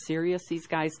knowing how serious these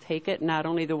guys take it, not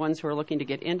only the ones who are looking to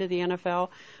get into the NFL,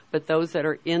 but those that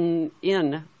are in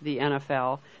the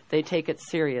NFL, they take it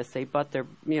serious. They bust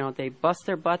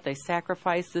their butt, they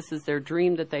sacrifice. This is their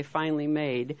dream that they finally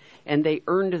made, and they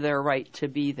earned their right to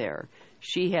be there.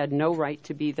 She had no right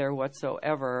to be there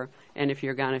whatsoever, and if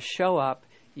you're going to show up,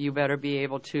 you better be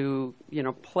able to,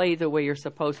 play the way you're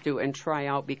supposed to and try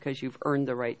out because you've earned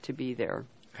the right to be there.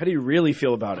 How do you really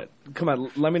feel about it? Come on,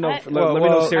 let me know. Let me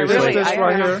know seriously. This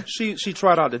right here, she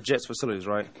tried out the Jets facilities,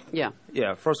 right? Yeah.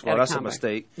 Yeah. First of all, that's a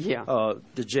mistake. Yeah.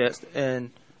 The Jets,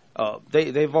 and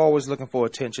they've always looking for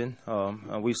attention.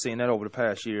 We've seen that over the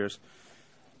past years.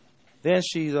 Then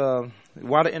she's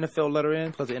why the NFL let her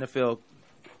in? Because the NFL.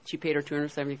 She paid her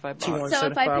 $275. So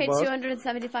if I paid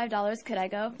 $275, could I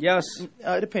go? Yes.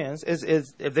 It depends.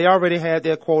 If they already had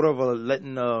their quota of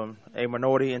letting a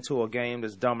minority into a game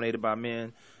that's dominated by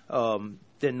men,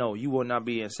 then no, you will not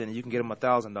be incented. You can get them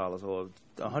 $1,000 or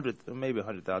 $100, maybe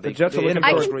 $100,000. The Jets are looking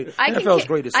NFL's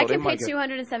greatest. I can pay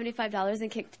 $275 and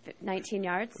kick 19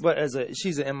 yards. But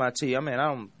she's an MIT.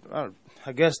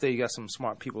 I guess they got some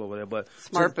smart people over there, but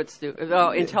smart but stupid.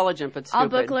 Oh, intelligent but stupid. All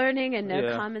book learning and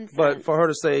no common sense. But for her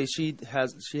to say she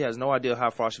has no idea how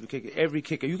far she can kick. Every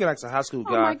kicker, you can ask a high school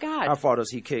guy, oh my God, how far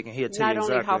does he kick, and he'll tell you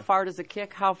exactly. Not only how far does it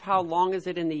kick, how long is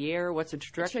it in the air, what's the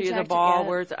trajectory of the ball,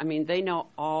 they know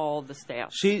all the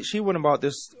stats. She went about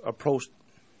this approach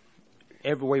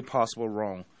every way possible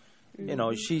wrong.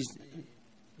 Mm-hmm.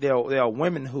 There are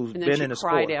women who've been in the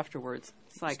sport. And then she cried afterwards.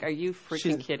 It's like, are you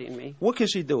freaking kidding me? What can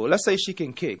she do? Let's say she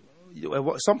can kick.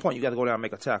 at some point you got to go down and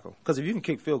make a tackle. Because if you can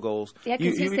kick field goals, yeah,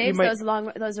 because who saves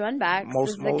those run backs?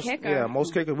 Most the kicker. Yeah,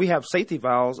 most kickers. We have safety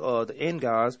valves, the end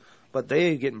guys, but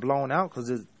they're getting blown out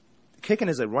because kicking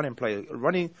is a running play.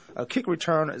 A kick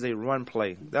return is a run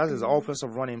play. That is an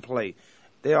offensive running play.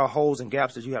 There are holes and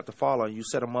gaps that you have to follow, and you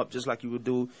set them up just like you would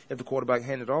do if the quarterback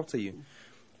handed it off to you.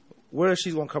 Where is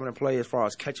she going to come in and play as far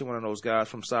as catching one of those guys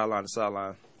from sideline to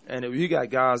sideline? And if you got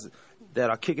guys that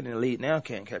are kicking in the lead now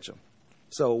can't catch them.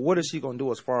 So what is she going to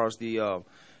do as far as the,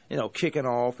 kicking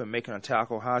off and making a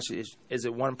tackle? How is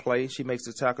it one play? She makes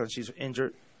the tackle and she's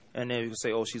injured, and then you can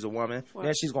say, oh, she's a woman. Well,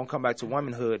 then she's going to come back to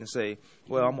womanhood and say,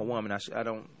 well, I'm a woman. I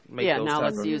don't make those tackles. Yeah, now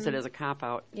let's use it as a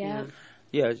cop-out. Yeah.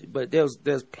 Yeah, but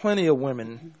there's plenty of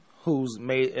women who's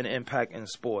made an impact in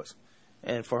sports.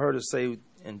 And for her to say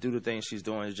and do the things she's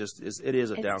doing it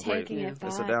is a downgrade.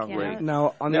 It's a downgrade. Yeah.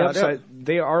 Now, on the other side,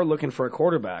 they are looking for a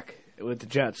quarterback with the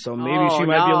Jets, so maybe she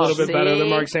might be a little bit better than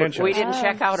Mark Sanchez. We didn't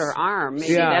check out her arm.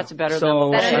 Maybe that's better than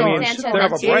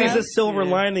what there's a silver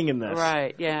lining in this.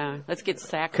 Right, yeah. Let's get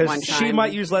sacked one time. Because she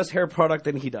might use less hair product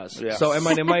than he does. Yeah. So it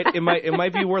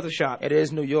might be worth a shot. It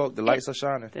is New York. The lights are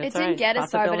shining. It didn't get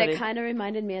as far, but it kind of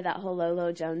reminded me of that whole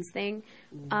Lolo Jones thing.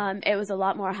 It was a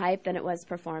lot more hype than it was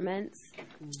performance.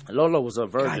 Lolo was a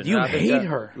virgin. God, you hate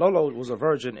her. Lolo was a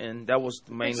virgin, and that was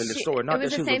mainly the story. Not it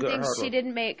was that she the same was a good thing. hurdler. She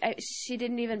didn't make. She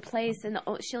didn't even place in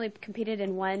the. She only competed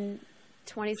in one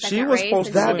 20-second she was race,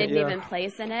 supposed and to she didn't even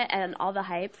place in it, and all the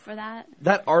hype for that.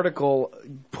 That article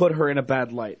put her in a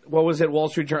bad light. What was it, Wall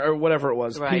Street Journal or whatever it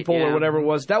was, right, People or whatever it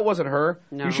was? That wasn't her.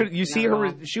 No, you see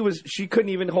her. She couldn't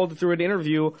even hold it through an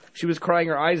interview. She was crying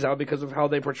her eyes out because of how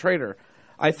they portrayed her.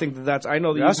 I think that's. I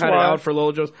know that you've had it out for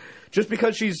Lolo Jones. Just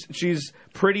because she's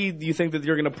pretty, do you think that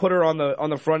you're going to put her on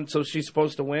the front so she's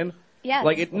supposed to win? Yes.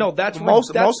 That's most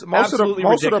of the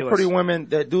pretty ridiculous. women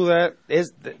that do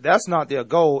that's not their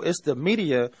goal. It's the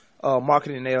media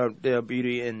marketing their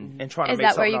beauty and trying to Is make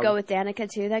that where you something go out. with Danica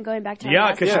too? Then going back to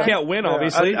because she can't win,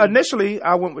 obviously. Initially,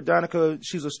 I went with Danica.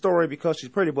 She's a story because she's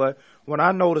pretty, but when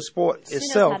I know the sport she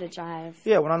itself, knows how to jive.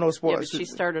 Yeah, when I know the sport, but she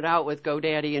started out with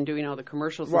GoDaddy and doing all the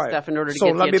commercials Right. and stuff in order to So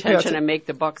get let the me pay attention and make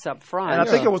the bucks up front. And I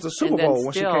think it was the Super And then Bowl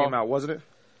when she came out, wasn't it?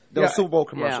 There was Super Bowl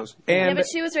commercials. Yeah, but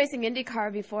she was racing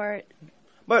IndyCar before.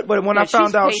 But when I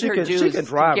found out she can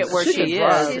drive, to get where she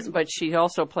is, but she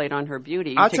also played on her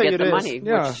beauty to get the money.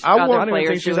 Yeah, I don't even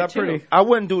think she's that pretty. I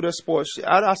wouldn't do the sport.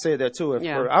 I say that too.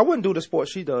 I wouldn't do the sport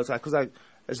she does because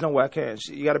there's no way I can.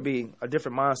 You got to be a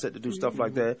different mindset to do stuff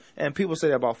like that. And people say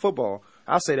that about football.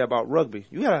 I say that about rugby.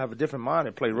 You got to have a different mind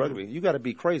to play rugby. You got to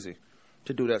be crazy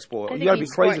to do that sport. You got to be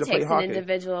crazy to play hockey. Takes an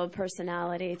individual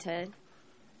personality to.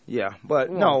 Yeah,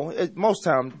 but most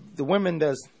time the women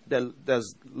that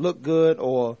look good,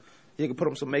 or you can put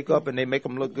them some makeup and they make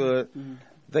them look good.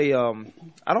 They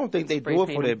I don't think they do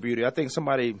it for their beauty. I think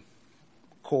somebody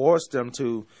coerced them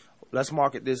to let's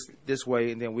market this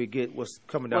way, and then we get what's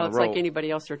coming down the road. Well, it's like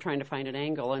anybody else. They're trying to find an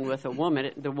angle, and with a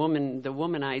woman, the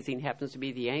womanizing happens to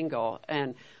be the angle.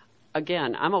 And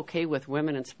again, I'm okay with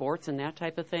women in sports and that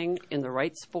type of thing, in the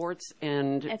right sports,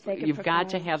 and you've got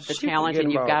to have the talent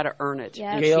and you've got to earn it.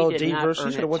 Yeah. Gail Deaver,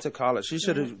 she should have went to college. She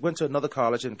should have went to another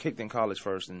college and kicked in college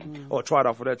first, or tried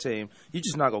out for that team. You're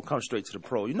just not going to come straight to the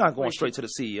pro. You're not going straight to the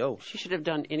CEO. She should have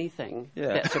done anything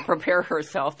to prepare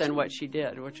herself than what she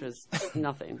did, which was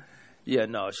nothing. Yeah,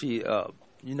 no,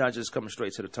 you're not just coming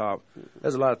straight to the top.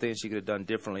 There's a lot of things she could have done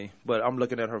differently, but I'm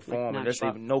looking at her form, and there's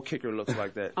even no kicker looks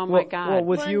like that. Oh my God! Well,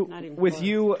 with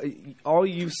you, all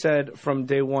you've said from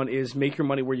day one is make your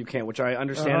money where you can, which I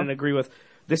understand and agree with.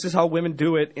 This is how women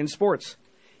do it in sports.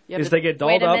 Yeah, is they get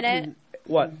dolled up. Wait a minute.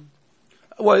 What?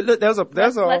 Well, there's a.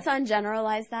 Let's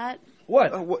ungeneralize that.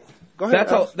 What? Go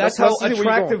ahead. That's how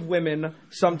attractive women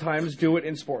sometimes do it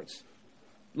in sports.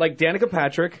 Like Danica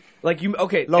Patrick,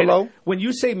 Lolo. When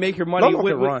you say make your money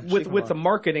with the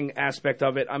marketing aspect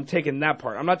of it, I'm taking that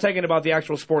part. I'm not taking about the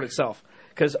actual sport itself,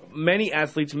 because many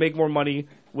athletes make more money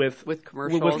with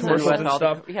commercials and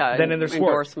stuff than in their sport.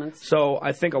 Endorsements. So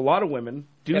I think a lot of women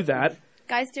do that.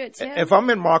 Guys do it too. If I'm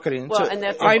in marketing, and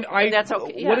that's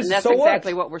okay. Yeah, and that's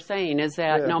exactly what we're saying is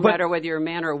that no matter whether you're a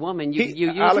man or a woman, you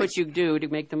use what you do to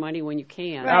make the money when you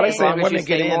can. Right. Alex saying women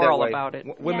get in that way. About it.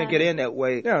 Women get in that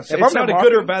way. Yeah, so it's not a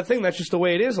good or bad thing. That's just the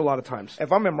way it is a lot of times.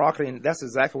 If I'm in marketing, that's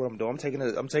exactly what I'm doing.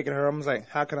 I'm taking her. I'm like,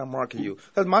 how can I market you?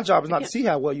 Because my job is not to see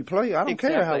how well you play. I don't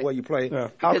care how well you play. Yeah.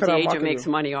 How because can the I agent makes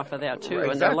money off of that too,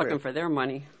 and they're looking for their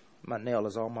money. My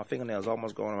fingernail is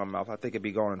almost going in my mouth. I think it'd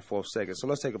be gone in the 4th second. So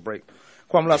let's take a break.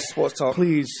 Kwamie, Lassiter Sports Talk.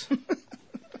 Please.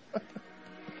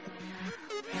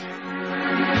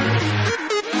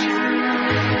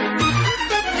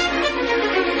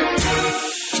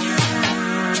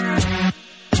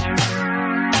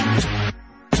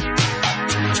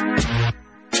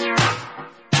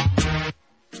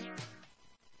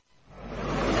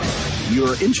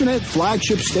 Your internet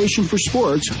flagship station for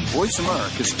sports. Voice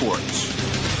America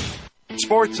Sports.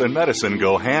 Sports and medicine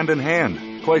go hand in hand.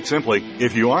 Quite simply,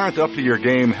 if you aren't up to your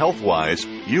game health-wise,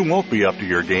 you won't be up to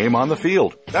your game on the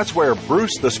field. That's where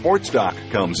Bruce the Sports Doc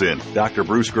comes in. Dr.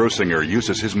 Bruce Grossinger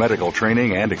uses his medical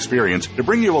training and experience to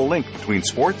bring you a link between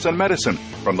sports and medicine,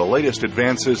 from the latest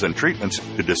advances and treatments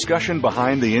to discussion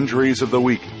behind the injuries of the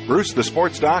week. Bruce the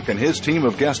Sports Doc and his team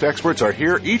of guest experts are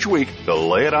here each week to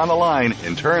lay it on the line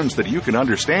in terms that you can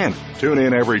understand. Tune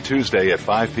in every Tuesday at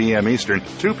 5 p.m. Eastern,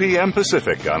 2 p.m.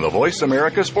 Pacific on the Voice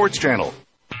America Sports Channel.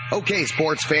 Okay,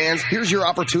 sports fans, here's your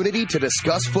opportunity to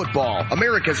discuss football,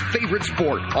 America's favorite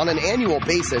sport. On an annual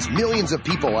basis, millions of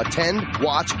people attend,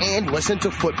 watch, and listen to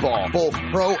football, both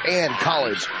pro and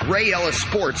college. Ray Ellis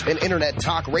Sports, an internet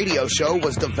talk radio show,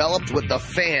 was developed with the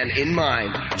fan in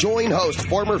mind. Join host,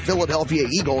 former Philadelphia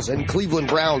Eagles and Cleveland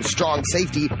Browns strong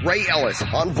safety Ray Ellis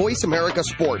on Voice America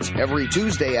Sports every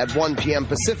Tuesday at 1 p.m.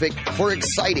 Pacific for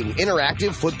exciting,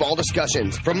 interactive football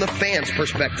discussions from the fans'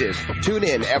 perspective. Tune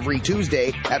in every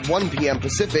Tuesday at 1 p.m.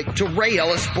 Pacific to Ray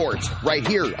Ellis Sports, right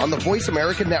here on the Voice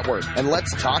America Network. And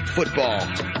let's talk football.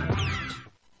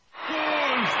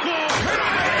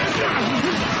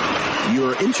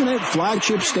 Your internet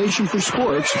flagship station for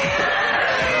sports.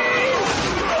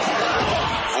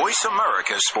 Voice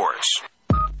America Sports.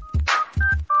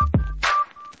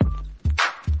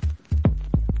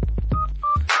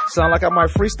 Sound like I might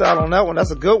freestyle on that one.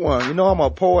 That's a good one. You know, I'm a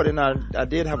poet, and I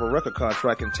did have a record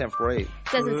contract in 10th grade.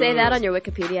 Doesn't say that on your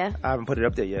Wikipedia. I haven't put it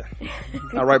up there yet.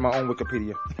 I write my own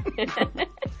Wikipedia.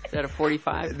 Is that a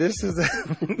 45? This is.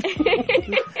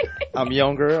 I'm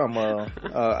younger.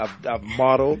 I've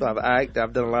modeled. I've acted.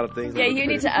 I've done a lot of things. Yeah, you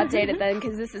need to update it then,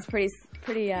 because this is pretty.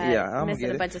 I'm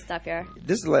missing a bunch of stuff here.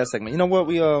 This is the last segment. You know what?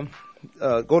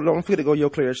 Don't forget to go to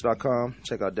yourclearedge.com.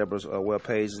 Check out Deborah's webpage.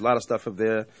 There's a lot of stuff up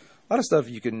there. A lot of stuff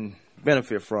you can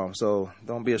benefit from. So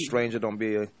don't be a stranger. Don't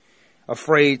be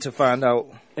afraid to find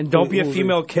out. And don't be a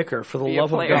female kicker, for the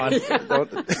love of God.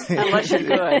 Unless you're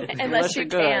good. Unless you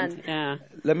can. Yeah.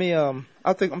 Let me. I'm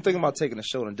thinking about taking the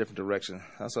show in a different direction.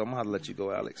 So I'm gonna have to let you go,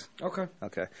 Alex.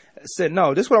 Okay. Cindy,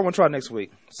 no, this is what I want to try next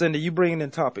week. Cindy, you bringing in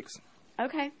topics.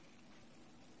 Okay.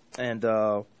 And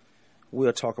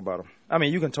we'll talk about them. I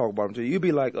mean, you can talk about them too. You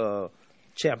be like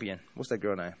Champion. What's that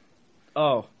girl name?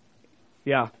 Oh,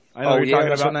 yeah. I know what you're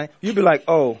talking about. Her name? You'd be like,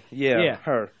 oh, yeah,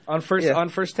 her. On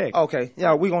first take. Okay.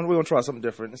 Yeah, we're gonna try something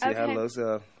different and see how it looks.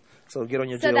 So get on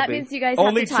your So JLB. that means you guys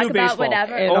have to talk about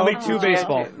whatever. Only two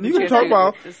baseball. You can talk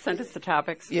about. Just send us the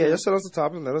topics. Yeah, just send us the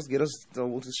topic. Let us get us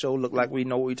the show look like we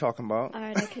know what we're talking about. All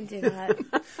right, I can do that.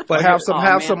 But have some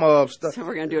stuff. So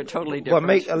we're gonna do it totally different. But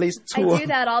make at least two. I do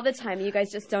that all the time. You guys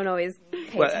just don't always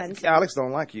pay attention. Alex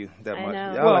don't like you that much.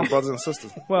 know. Y'all like brothers and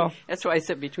sisters. Well, that's why I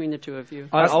sit between the two of you.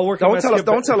 I'll work. Don't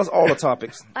tell us all the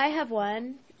topics. I have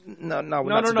one. No.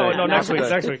 Next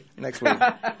week. Next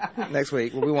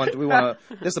week. We want.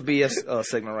 This is a BS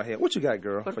segment right here. What you got,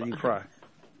 girl? For you cry.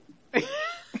 I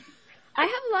have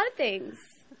a lot of things.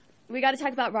 We got to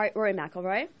talk about Rory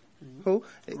McIlroy. Who?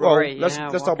 Rory. Let's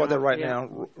talk about that right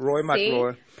now. Rory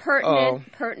McIlroy.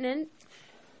 Pertinent.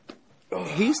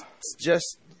 He's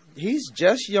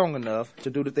just young enough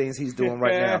to do the things he's doing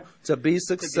right now, to be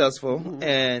successful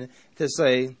and to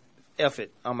say, F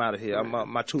it, I'm out of here.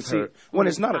 My tooth hurt. When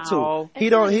it's not a tooth. He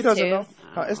doesn't know.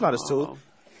 It's not his tooth.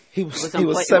 He was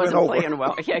 7 over. Playing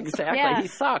well. Yeah, exactly. Yeah. He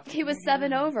sucked. He was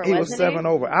 7 over. He was 7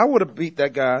 over. I would have beat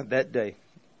that guy that day.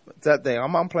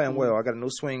 I'm playing well. I got a new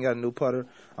swing, got a new putter.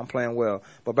 I'm playing well.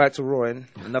 But back to Roy.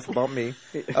 Enough about me.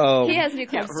 He has new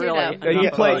clubs too, though.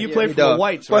 You play from the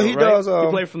whites, right? Well, he does. You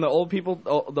play from the old people,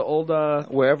 the old.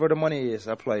 Wherever the money is,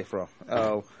 I play from.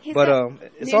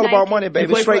 It's all about money,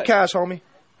 baby. Straight cash, homie.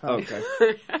 Okay.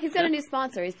 He's got a new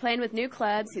sponsor. He's playing with new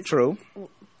clubs. True.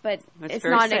 But it's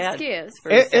not an excuse.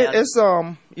 It's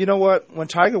you know what? When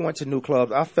Tiger went to new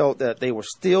clubs, I felt that they were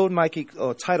still Nike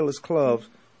Titleist clubs,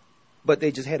 but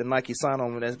they just had a Nike sign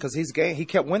on them because he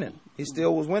kept winning. He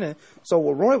still was winning. So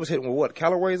Roy was hitting with what?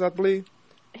 Callaway's, I believe.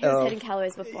 He was hitting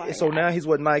Callaway's before. So now he's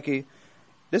with Nike.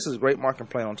 This is a great marketing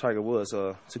plan on Tiger Woods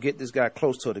to get this guy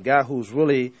close to it, the guy who's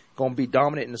really going to be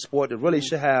dominant in the sport. That really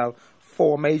should have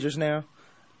 4 majors now.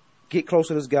 Get close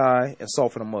to this guy and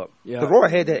soften him up. Because Roy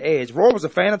had that edge. Roy was a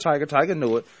fan of Tiger. Tiger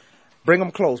knew it. Bring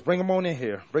him close. Bring him on in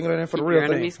here. Bring him in for the real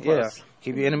thing. Yeah.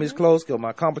 Keep your enemies close. Get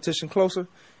my competition closer.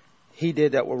 He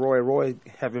did that with Roy. Roy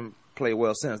haven't played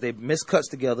well since. They missed cuts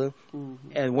together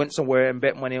and went somewhere and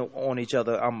bet money on each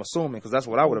other, I'm assuming, because that's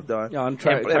what I would have done. Yeah, on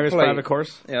Tiger's private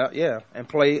course. Yeah. And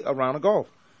play a round of golf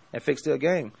and fix their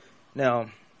game.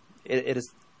 Now, it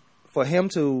is for him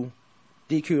to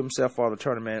DQ himself for the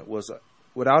tournament was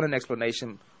without an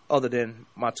explanation other than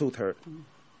my tooth hurt.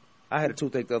 I had a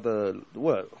toothache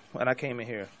when I came in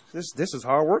here. This is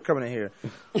hard work coming in here.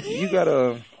 You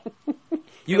gotta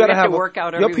have to work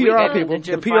out your every PR weekend people, in the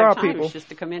gym the PR 5 people, times just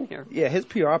to come in here. Yeah, his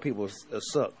PR people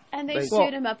suck. And they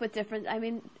shoot him up with different. I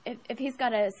mean, if he's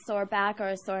got a sore back or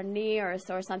a sore knee or a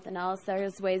sore something else,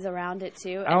 there's ways around it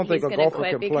too. I don't think he's a going golfer to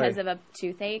quit can because play of a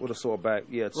toothache. with a sore back.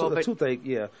 Yeah, Well, a toothache.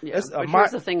 Yeah. But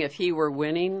here's the thing: if he were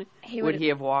winning, would he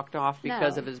have walked off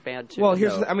because No. of his bad tooth? Well,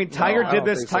 Tiger I did don't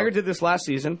this. think so. Tiger did this last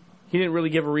season. He didn't really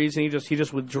give a reason. He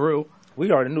just withdrew. We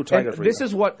already knew Tiger. And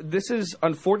this is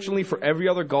unfortunately for every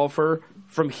other golfer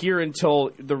from here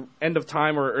until the end of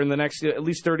time or in the next at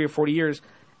least 30 or 40 years.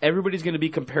 Everybody's going to be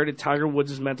compared to Tiger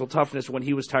Woods' mental toughness when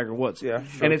he was Tiger Woods. Yeah,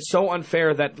 sure. And it's so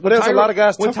unfair that But there's a lot of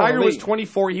guys when tough on the Tiger was league.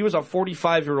 24, he was a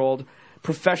 45-year-old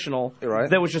professional Right.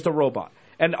 that was just a robot.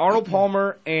 And Arnold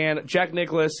Palmer and Jack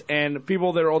Nicklaus and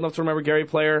people that are old enough to remember Gary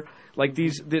Player, like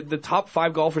the top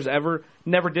 5 golfers ever,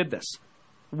 never did this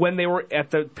when they were at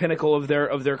the pinnacle of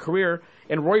their career.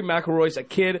 And Rory McIlroy's a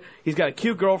kid. He's got a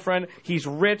cute girlfriend. He's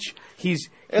rich. It's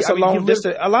a long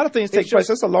distance. A lot of things take place.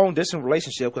 It's a long distance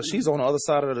relationship because she's on the other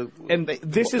side of the. And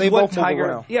this is what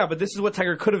Tiger. Yeah, but this is what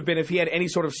Tiger could have been if he had any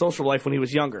sort of social life when he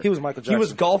was younger. He was Michael Jackson. He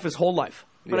was golf his whole life.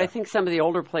 But I think some of the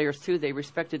older players too, they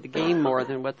respected the game more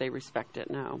than what they respect it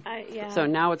now. So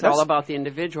now it's all about the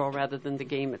individual rather than the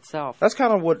game itself. That's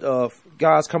kind of what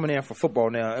guys coming in for football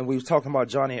now, and we was talking about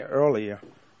Johnny earlier.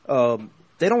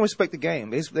 They don't respect the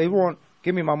game. They want.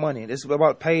 Give me my money. It's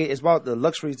about pay. It's about the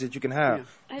luxuries that you can have.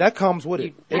 Yeah. That comes with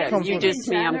it. You diss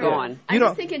me, I'm gone. I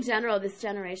just think in general, this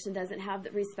generation doesn't have the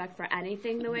respect for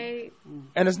anything the way.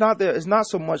 And it's not their. It's not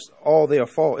so much all their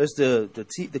fault. It's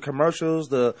the commercials,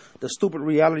 the stupid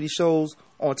reality shows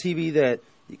on TV that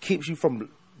keeps you from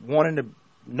wanting to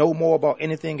know more about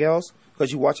anything else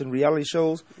because you're watching reality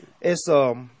shows. It's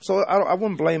so I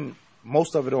wouldn't blame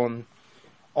most of it on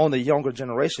the younger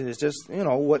generation. It's just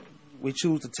what we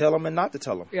choose to tell them and not to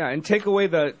tell them. Yeah, and take away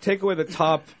the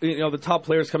top the top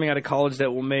players coming out of college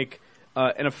that will make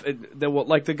that will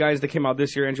like the guys that came out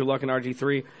this year, Andrew Luck and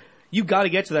RG3. You got to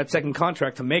get to that second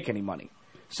contract to make any money.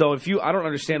 So I don't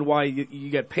understand why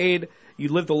you get paid, you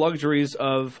live the luxuries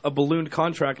of a ballooned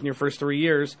contract in your first 3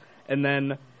 years, and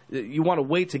then you want to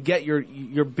wait to get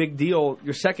your big deal,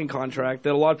 your second contract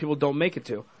that a lot of people don't make it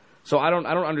to. So I don't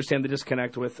understand the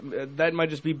disconnect with that. Might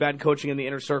just be bad coaching in the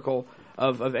inner circle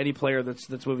of any player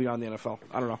that's moving on in the NFL.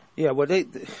 I don't know. Yeah, well,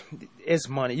 it's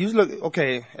money. You look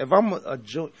okay. If I'm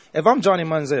Johnny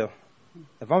Manziel,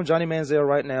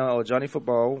 right now, or Johnny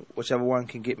Football, whichever one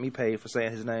can get me paid for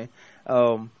saying his name,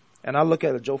 and I look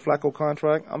at a Joe Flacco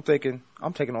contract, I'm thinking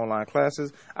I'm taking online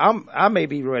classes. I may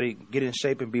be ready to get in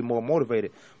shape and be more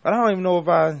motivated, but I don't even know if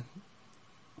I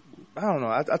don't know.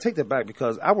 I take that back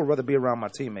because I would rather be around my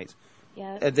teammates,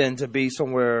 than to be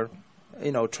somewhere,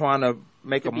 trying to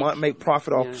make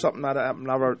profit off something that I'm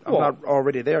not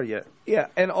already there yet. Yeah,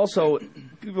 and also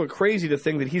people are crazy to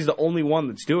think that he's the only one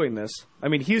that's doing this. I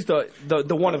mean, he's the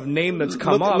one of name that's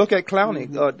come up. Look at Clowney.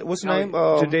 What's his name?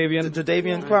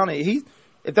 Jadeveon Clowney.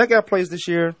 If that guy plays this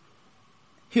year,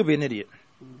 he'll be an idiot.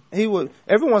 He would.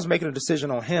 Everyone's making a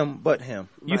decision on him, but him.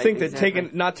 You think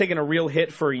that not taking a real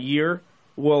hit for a year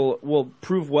will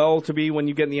prove well to be when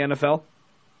you get in the NFL?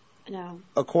 No.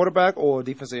 A quarterback or a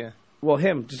defensive end? Well,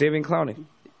 Jadeveon Clowney.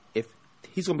 If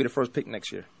he's going to be the first pick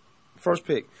next year. First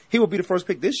pick. He will be the first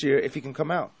pick this year if he can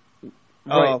come out.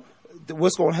 Right.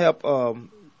 What's going to help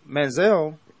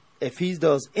Manziel, if he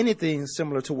does anything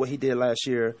similar to what he did last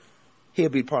year, he'll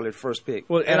be probably the first pick.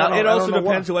 Well, and it also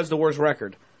depends who has the worst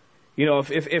record.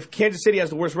 If Kansas City has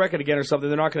the worst record again or something,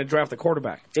 they're not going to draft the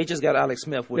quarterback. They just got Alex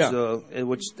Smith, which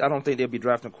I don't think they'll be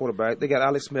drafting a quarterback. They got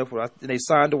Alex Smith. They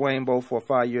signed Dwayne Bowe for a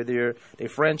 5-year there. They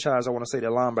franchised, I want to say, their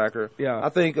linebacker. Yeah. I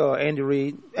think Andy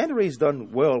Reid's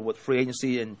done well with free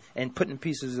agency and putting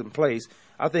pieces in place.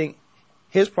 I think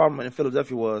his problem in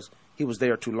Philadelphia was he was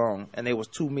there too long, and they was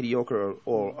too mediocre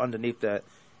or underneath that.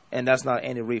 And that's not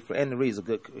Andy Reid. Andy Reid's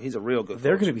he's a real good coach.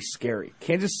 They're going to be scary.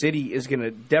 Kansas City is going to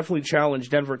definitely challenge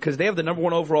Denver because they have the number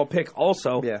 1 overall pick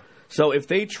also. Yeah. So if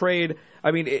they trade,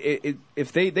 I mean,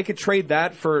 if they could trade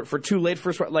that for 2 late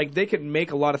first round, like they could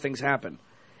make a lot of things happen,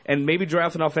 and maybe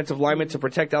draft an offensive lineman to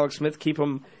protect Alex Smith, keep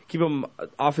him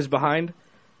off his behind.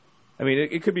 I mean,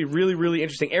 it could be really, really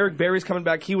interesting. Eric Berry's coming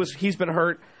back. He's been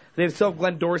hurt. They still have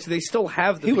Glenn Dorsey. They still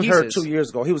have the pieces. He was hurt 2 years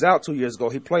ago. He was out 2 years ago.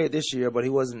 He played this year, but he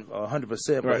wasn't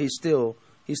 100%. But he's still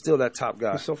that top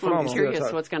guy. He's so phenomenal. I'm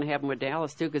curious what's going to happen with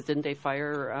Dallas too, because didn't they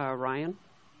fire Ryan?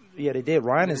 Yeah, they did.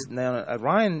 Ryan is now.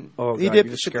 Ryan. Oh, he God, did.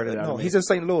 you just scared it out of me. He's in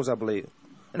St. Louis, I believe.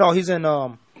 No, he's in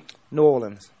New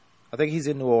Orleans. I think he's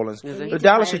in New Orleans. The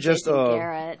Dallas should just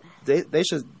they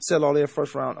should sell all their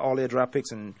first round, all their draft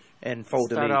picks, and fold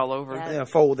the league. Start all over. Yeah,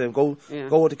 fold them. Go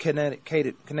with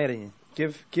the Canadian.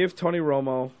 Give Tony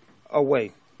Romo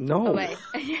away. No. Away.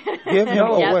 Give him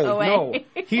away. No.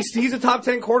 He's a top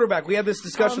 10 quarterback. We had this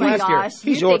discussion last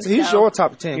year. He's your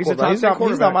top 10 quarterback. He's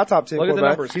not my top 10 quarterback. Look at the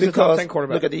numbers. He's a top 10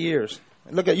 quarterback. Look at the years.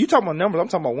 Look at you talking about numbers. I'm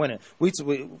talking about winning.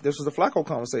 This was the Flacco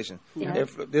conversation. Yeah.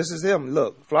 If this is him,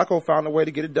 look, Flacco found a way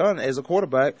to get it done as a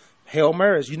quarterback. Hail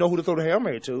Marys. You know who to throw the Hail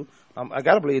Mary to. I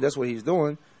gotta believe that's what he's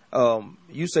doing.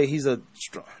 You say has the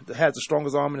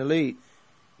strongest arm in the league.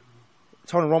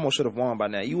 Tony Romo should have won by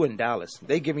now. You in Dallas.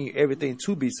 They giving you everything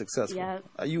to be successful. Yep.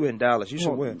 You in Dallas. You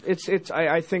should win.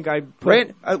 I think I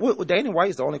put... Danny White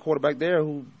is the only quarterback there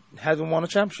who hasn't won a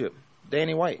championship.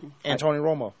 Danny White and Tony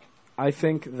Romo. I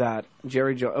think that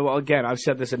Jerry Jones... Well, again, I've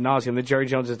said this ad nauseum, that Jerry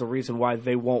Jones is the reason why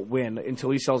they won't win. Until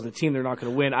he sells the team, they're not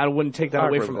going to win. I wouldn't take that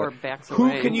away from them.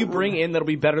 Who can you bring in that'll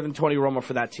be better than Tony Romo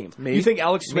for that team? Me. You think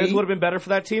Alex Smith would have been better for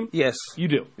that team? Yes. You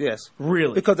do? Yes.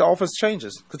 Really? Because the offense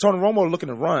changes. Because Tony Romo looking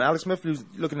to run. Alex Smith was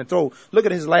looking to throw. Look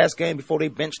at his last game before they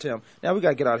benched him. Now we got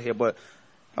to get out of here, but...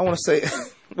 I want to say,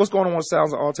 what's going on with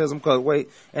Sounds of Autism? Because,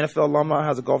 NFL alumni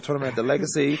has a golf tournament at the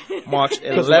Legacy, March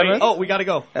 11th. Oh, we got to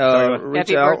go.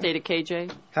 Happy birthday to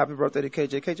KJ. Happy birthday to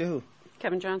KJ. KJ who?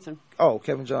 Kevin Johnson. Oh,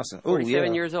 Kevin Johnson.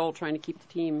 47 years old, trying to keep the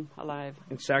team alive.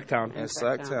 In Sacktown. In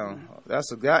Sacktown. That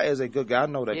is a good guy. I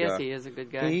know that guy. Yes, he is a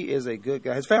good guy. He is a good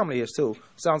guy. His family is, too.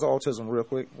 Sounds of Autism real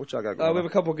quick. What y'all got going on? We have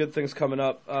a couple good things coming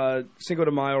up. Cinco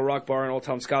de Mayo, Rock Bar in Old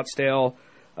Town Scottsdale.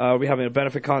 We're having a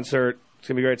benefit concert. It's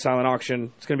going to be a great silent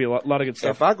auction. It's going to be a lot of good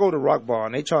stuff. If I go to Rock Bar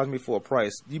and they charge me for a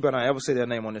price, you better not ever say their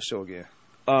name on this show again.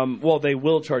 Well, they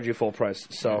will charge you full price,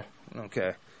 so.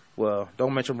 Okay. Well,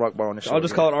 don't mention Rock Bar on the show. I'll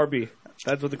just call it RB.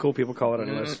 That's what the cool people call it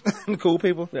anyways. The cool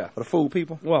people? Yeah. Or the fool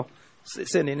people? Well.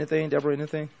 Send anything, Deborah,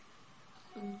 anything?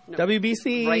 No.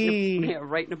 WBC.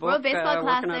 Writing a book. World Baseball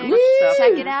Classic.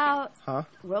 Check it out. Huh?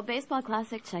 World Baseball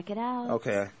Classic. Check it out.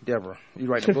 Okay, Deborah, you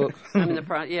writing a book? I'm in the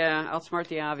outsmart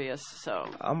the obvious. So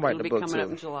I'm writing it'll the book be coming too.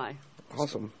 up in July.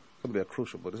 Awesome. It's going to be a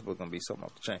crucial book. This book's going to be something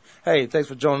off the chain. Hey, thanks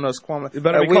for joining us, Kwamie. It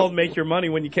better be called Make Your Money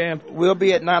When You Can. We'll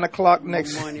be at 9 o'clock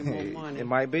next... More money. It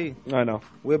might be. I know.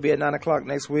 We'll be at 9 o'clock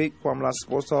next week. Kwamie Lassiter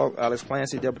Sports Talk, Alex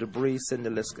Clancy, Deborah Debris, Cindy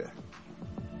Liska.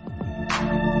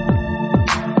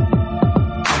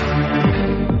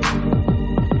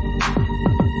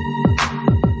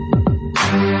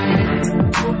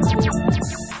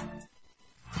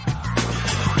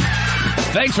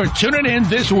 Thanks for tuning in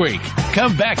this week.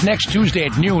 Come back next Tuesday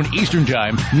at noon Eastern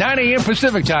Time, 9 a.m.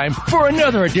 Pacific Time for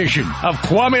another edition of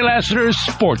Kwamie Lassiter's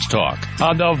Sports Talk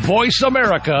on the Voice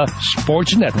America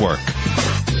Sports Network.